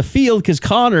be on the field because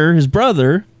Connor, his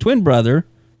brother, twin brother,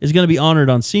 is going to be honored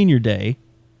on Senior Day.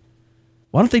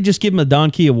 Why don't they just give him a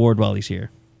Don Key Award while he's here?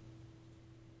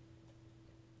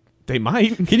 They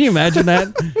might. Can you imagine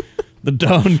that? The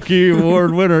Don Key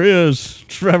Award winner is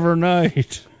Trevor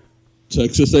Knight.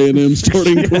 Texas A&M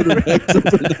starting quarterback.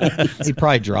 He'd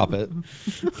probably drop it.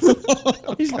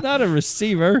 He's not a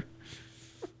receiver.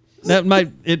 It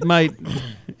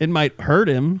might hurt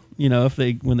him,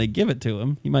 when they give it to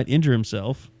him. He might injure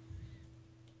himself.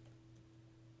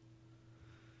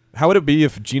 How would it be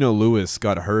if Geno Lewis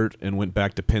got hurt and went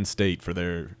back to Penn State for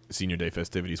their senior day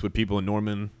festivities? Would people in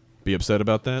Norman be upset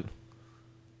about that?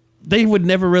 They would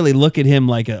never really look at him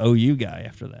like an OU guy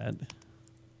after that.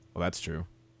 Well, that's true.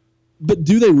 But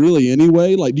do they really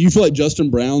anyway? Like, do you feel like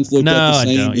Justin Brown's looked at the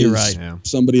same I don't. You're as right.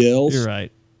 somebody else? You're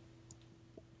right.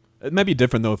 It might be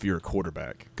different though if you're a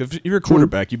quarterback. Because if you're a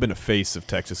quarterback, you've been a face of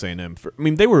Texas A&M.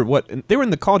 They were what? They were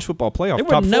in the college football playoff. They were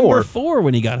top number 4. 4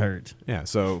 when he got hurt. Yeah.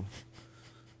 So,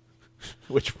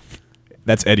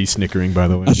 that's Eddie snickering, by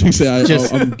the way. I was gonna say, I'm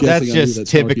That's guessing just that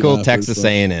typical snarky Texas laugh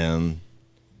A&M.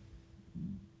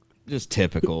 Just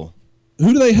typical.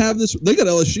 Who do they have this? They got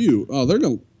LSU. Oh, they're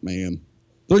going to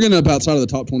end up outside of the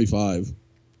top 25.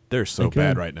 They're so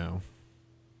bad right now.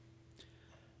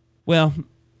 Well,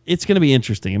 it's going to be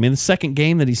interesting. I mean, the second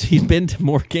game that he's been to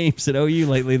more games at OU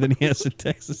lately than he has at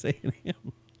Texas A&M.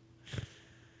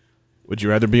 Would you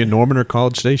rather be in Norman or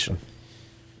College Station?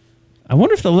 I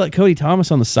wonder if they'll let Cody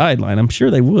Thomas on the sideline. I'm sure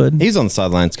they would. He's on the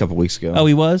sidelines a couple weeks ago. Oh,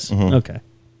 he was? Mhm. Okay.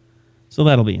 So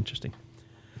that'll be interesting.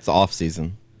 It's the off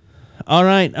season. All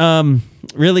right.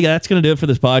 Really, that's going to do it for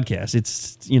this podcast.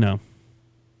 It's,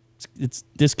 it's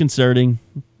disconcerting.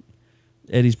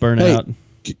 Eddie's burnt out.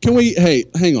 Can we? Hey,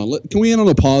 hang on. Can we end on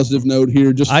a positive note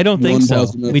here? Just I don't think one so.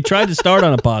 positive note. We tried to start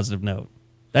on a positive note.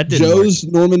 That didn't Joe's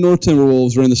Norman North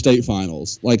Timberwolves are in the state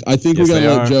finals. Like, I think Yes, we got to they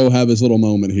let are. Joe have his little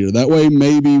moment here. That way,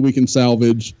 maybe we can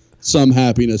salvage some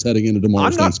happiness heading into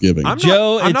tomorrow's Thanksgiving. I'm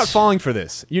not falling for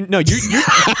this.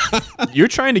 You're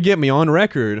trying to get me on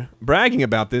record bragging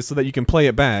about this so that you can play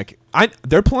it back.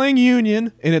 They're playing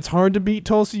Union, and it's hard to beat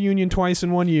Tulsa Union twice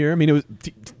in 1 year. I mean, it was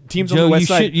teams on Joe, the west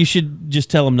side. you should just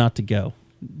tell him not to go.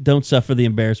 Don't suffer the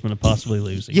embarrassment of possibly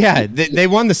losing. Yeah, they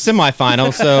won the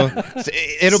semifinal, so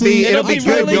it'll be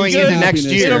good going into next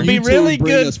year. It'll be really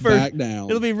good us for back down.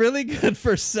 It'll be really good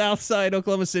for Southside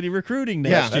Oklahoma City recruiting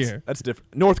next year. That's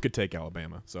different. North could take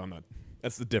Alabama, so I'm not.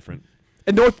 That's the different.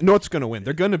 And North's going to win.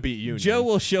 They're going to beat Union. Joe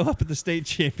will show up at the state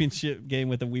championship game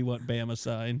with a "We Want Bama"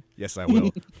 sign. Yes, I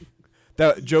will.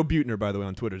 Joe Butner, by the way,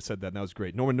 on Twitter said that, and that was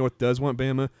great. Norman North does want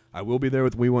Bama. I will be there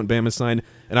with "We Want Bama" sign,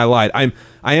 and I lied.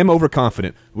 I am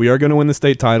overconfident. We are going to win the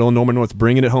state title. Norman North's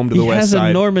bringing it home to the west side. He has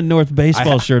a Norman North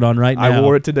baseball shirt on right now. I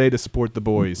wore it today to support the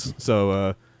boys.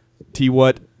 So,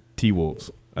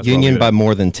 T-Wolves. That's Union by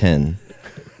more than 10.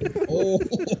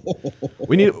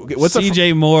 We need. What's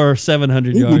CJ Moore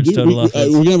 700 yards total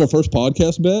offense. We're gonna have our first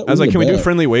podcast bet. I was like, can we do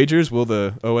friendly wagers? Will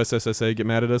the OSSSA get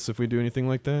mad at us if we do anything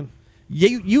like that?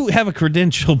 You have a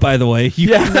credential, by the way.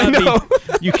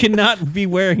 You cannot be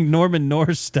wearing Norman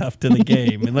North stuff to the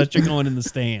game unless you're going in the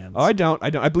stands. Oh, I don't.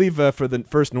 I believe for the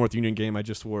first North Union game, I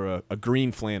just wore a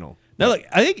green flannel. Now, look,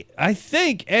 I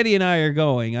think Eddie and I are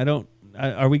going.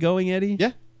 Are we going, Eddie?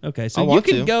 Yeah. Okay, so you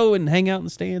can go and hang out in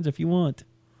the stands if you want.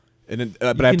 And then,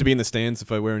 but I have to be in the stands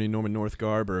if I wear any Norman North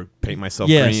garb or paint myself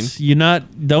yes, green.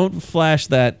 Don't flash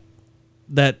that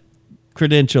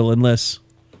credential unless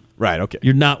okay.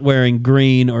 You're not wearing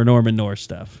green or Norman North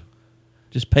stuff.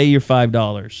 Just pay your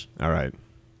 $5. All right.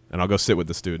 And I'll go sit with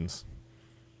the students.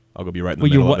 I'll go be right in the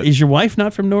middle of it. Is your wife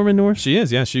not from Norman North? She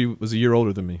is, yeah. She was a year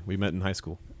older than me. We met in high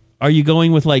school. Are you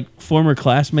going with like former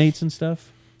classmates and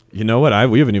stuff? You know what?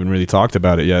 We haven't even really talked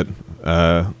about it yet.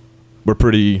 We're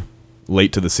pretty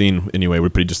late to the scene anyway. We're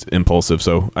pretty just impulsive.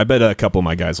 So I bet a couple of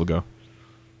my guys will go.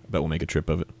 I bet we'll make a trip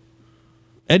of it.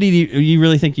 Eddie, do you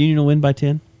really think Union will win by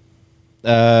 10?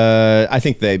 I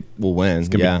think they will win. It's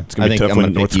gonna be tough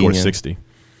when North scores 60.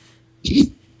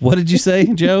 What did you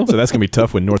say, Joe? So that's gonna be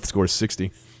tough when North scores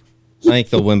 60. I think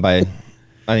they'll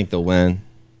win.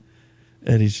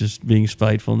 Eddie's just being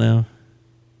spiteful now.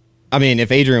 I mean,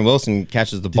 if Adrian Wilson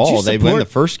catches the ball, they win the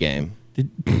first game.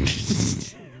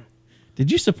 Did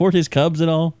you support his Cubs at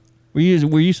all? Were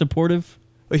you supportive?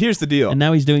 Well, here's the deal. And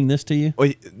now he's doing this to you?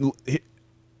 Well,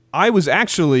 I was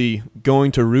actually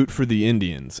going to root for the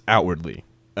Indians outwardly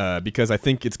because I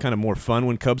think it's kind of more fun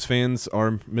when Cubs fans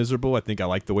are miserable. I think I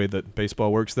like the way that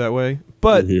baseball works that way.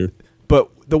 But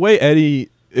the way Eddie,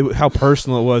 how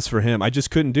personal it was for him, I just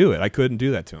couldn't do it. I couldn't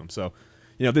do that to him. So,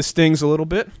 this stings a little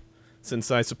bit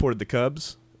since I supported the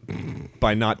Cubs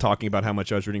by not talking about how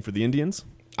much I was rooting for the Indians.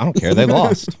 I don't care. They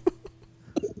lost.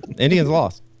 Indians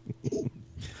lost.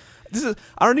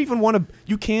 I don't even want to.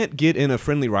 You can't get in a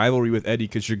friendly rivalry with Eddie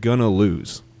because you're gonna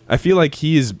lose. I feel like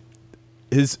his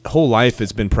whole life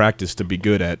has been practiced to be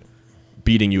good at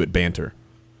beating you at banter.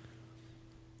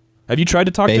 Have you tried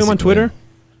to talk to him on Twitter?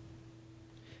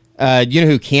 You know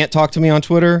who can't talk to me on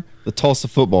Twitter? The Tulsa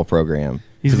football program.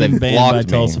 He's been banned by blocked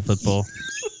me. Tulsa football.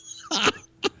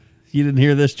 You didn't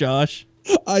hear this, Josh?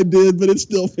 I did, but it's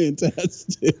still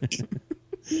fantastic.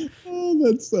 Oh,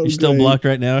 that's so You're still great. blocked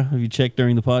right now? Have you checked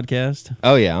during the podcast?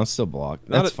 Oh, yeah, I'm still blocked.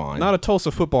 That's fine. Not a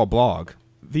Tulsa football blog.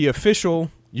 The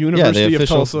official University of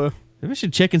Tulsa. Maybe I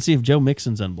should check and see if Joe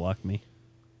Mixon's unblocked me.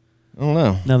 I don't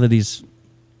know. Now that he's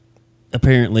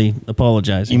apparently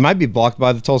apologizing. You might be blocked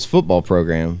by the Tulsa football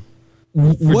program.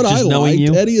 What I liked,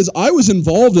 Eddie, is I was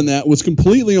involved in that, was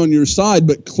completely on your side,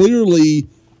 but clearly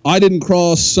I didn't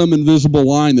cross some invisible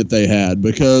line that they had,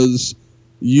 because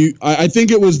I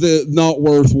think it was the not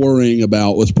worth worrying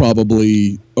about was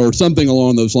probably, or something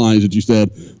along those lines that you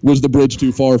said, was the bridge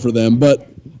too far for them. But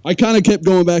I kind of kept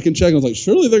going back and checking. I was like,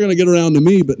 surely they're going to get around to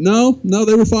me. But no,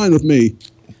 they were fine with me.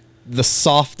 The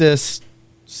softest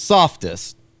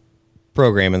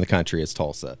program in the country is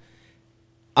Tulsa.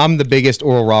 I'm the biggest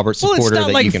Oral Roberts supporter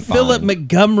that you can find. Philip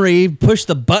Montgomery pushed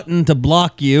the button to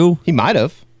block you. He might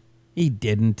have. He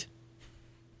didn't.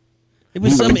 It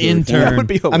was some intern. That would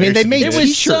be hilarious. I mean, they made It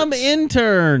was some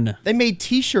intern. They made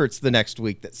T-shirts the next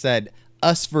week that said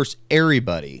 "Us versus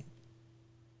everybody."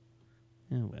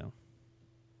 Oh well.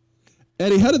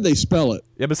 Eddie, how did they spell it?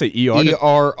 Yeah, but say ER.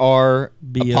 ERR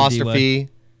apostrophe.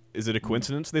 Is it a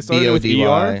coincidence they started with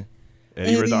ER?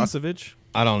 Eddie Radosevich?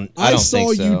 I don't saw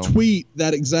think so. you tweet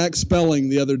that exact spelling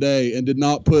the other day and did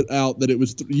not put out that it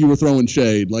was you were throwing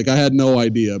shade. Like, I had no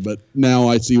idea, but now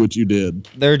I see what you did.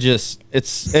 They're just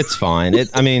it's fine.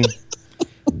 I mean,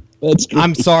 That's great.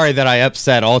 I'm sorry that I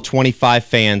upset all 25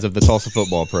 fans of the Tulsa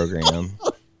football program.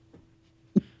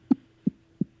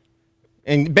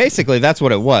 And basically, that's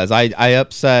what it was. I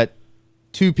upset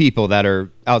 2 people that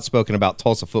are outspoken about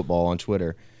Tulsa football on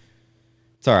Twitter.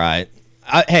 It's all right.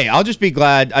 Hey, I'll just be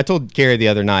glad. I told Carrie the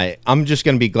other night, I'm just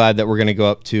going to be glad that we're going to go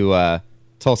up to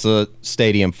Tulsa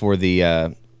Stadium for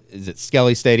the, is it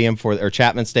Skelly Stadium or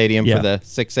Chapman Stadium for the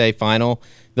 6A final.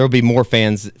 There will be more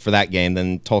fans for that game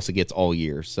than Tulsa gets all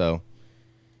year, so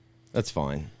that's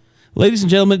fine. Ladies and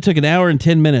gentlemen, it took an hour and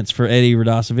 10 minutes for Eddie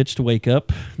Radosevich to wake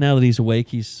up. Now that he's awake,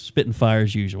 he's spitting fire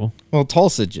as usual. Well,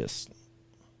 Tulsa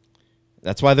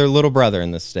that's why they're little brother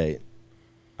in this state.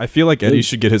 I feel like Eddie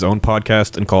should get his own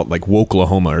podcast and call it like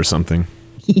Wokelahoma or something,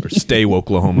 or Stay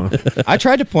Wokelahoma. I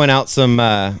tried to point out some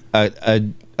a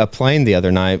plane the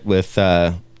other night with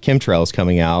chemtrails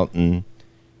coming out, and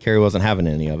Carrie wasn't having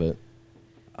any of it.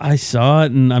 I saw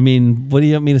it, and I mean, what do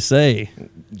you want me to say?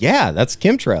 Yeah, that's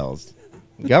chemtrails.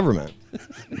 Government.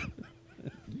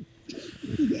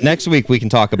 Next week we can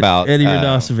talk about Eddie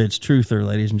Radosevich, truther,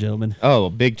 ladies and gentlemen. Oh,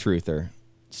 big truther.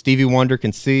 Stevie Wonder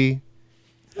can see.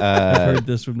 I've heard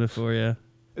this one before, yeah.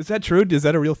 Is that true? Is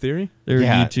that a real theory? There are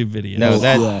YouTube videos. No,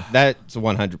 that's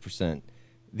 100%.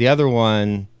 The other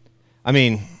one, I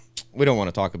mean, we don't want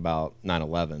to talk about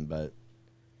 9/11, but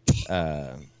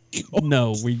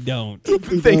no, we don't.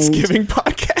 Thanksgiving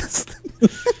podcast.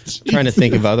 Trying to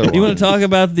think of other ones. You want to talk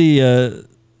about the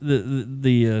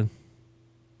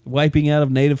wiping out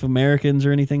of Native Americans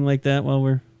or anything like that while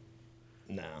we're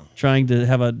trying to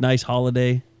have a nice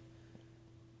holiday?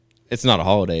 It's not a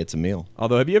holiday; it's a meal.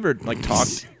 Although, have you ever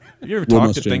talked? Have you ever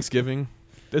talked at Thanksgiving?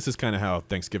 This is kind of how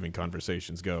Thanksgiving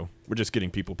conversations go. We're just getting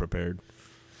people prepared.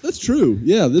 That's true.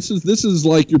 Yeah, this is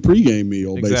like your pregame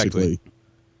meal, Exactly. basically.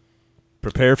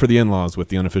 Prepare for the in-laws with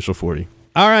the unofficial 40.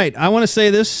 All right, I want to say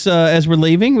this as we're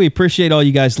leaving. We appreciate all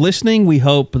you guys listening. We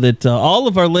hope that all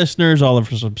of our listeners, all of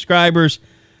our subscribers,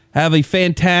 have a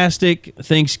fantastic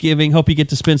Thanksgiving. Hope you get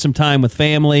to spend some time with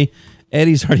family.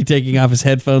 Eddie's already taking off his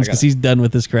headphones because he's done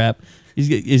with this crap.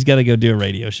 He's got to go do a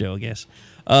radio show, I guess.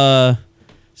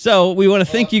 So we want to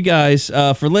thank you guys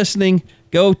for listening.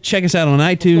 Go check us out on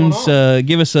iTunes.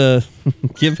 Give us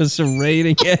a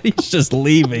rating. Eddie's just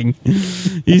leaving.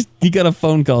 He got a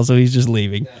phone call, so he's just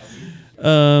leaving.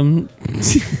 Should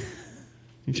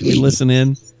we listen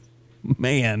in?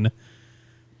 Man.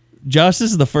 Josh,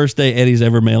 this is the first day Eddie's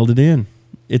ever mailed it in.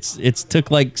 It's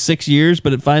took like 6 years,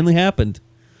 but it finally happened.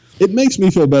 It makes me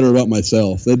feel better about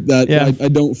myself. I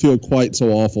don't feel quite so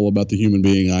awful about the human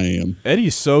being I am.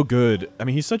 Eddie's so good. I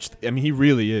mean, he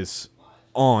really is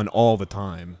on all the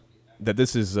time. That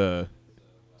this is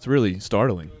it's really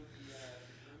startling.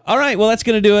 All right, well, that's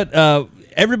going to do it.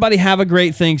 Everybody have a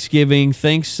great Thanksgiving.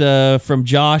 Thanks from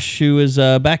Josh, who is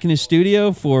back in his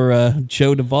studio, for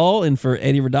Joe Duvall, and for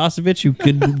Eddie Radosevich, who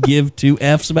couldn't give 2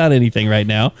 Fs about anything right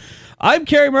now. I'm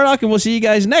Carrie Murdoch, and we'll see you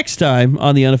guys next time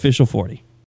on the Unofficial 40.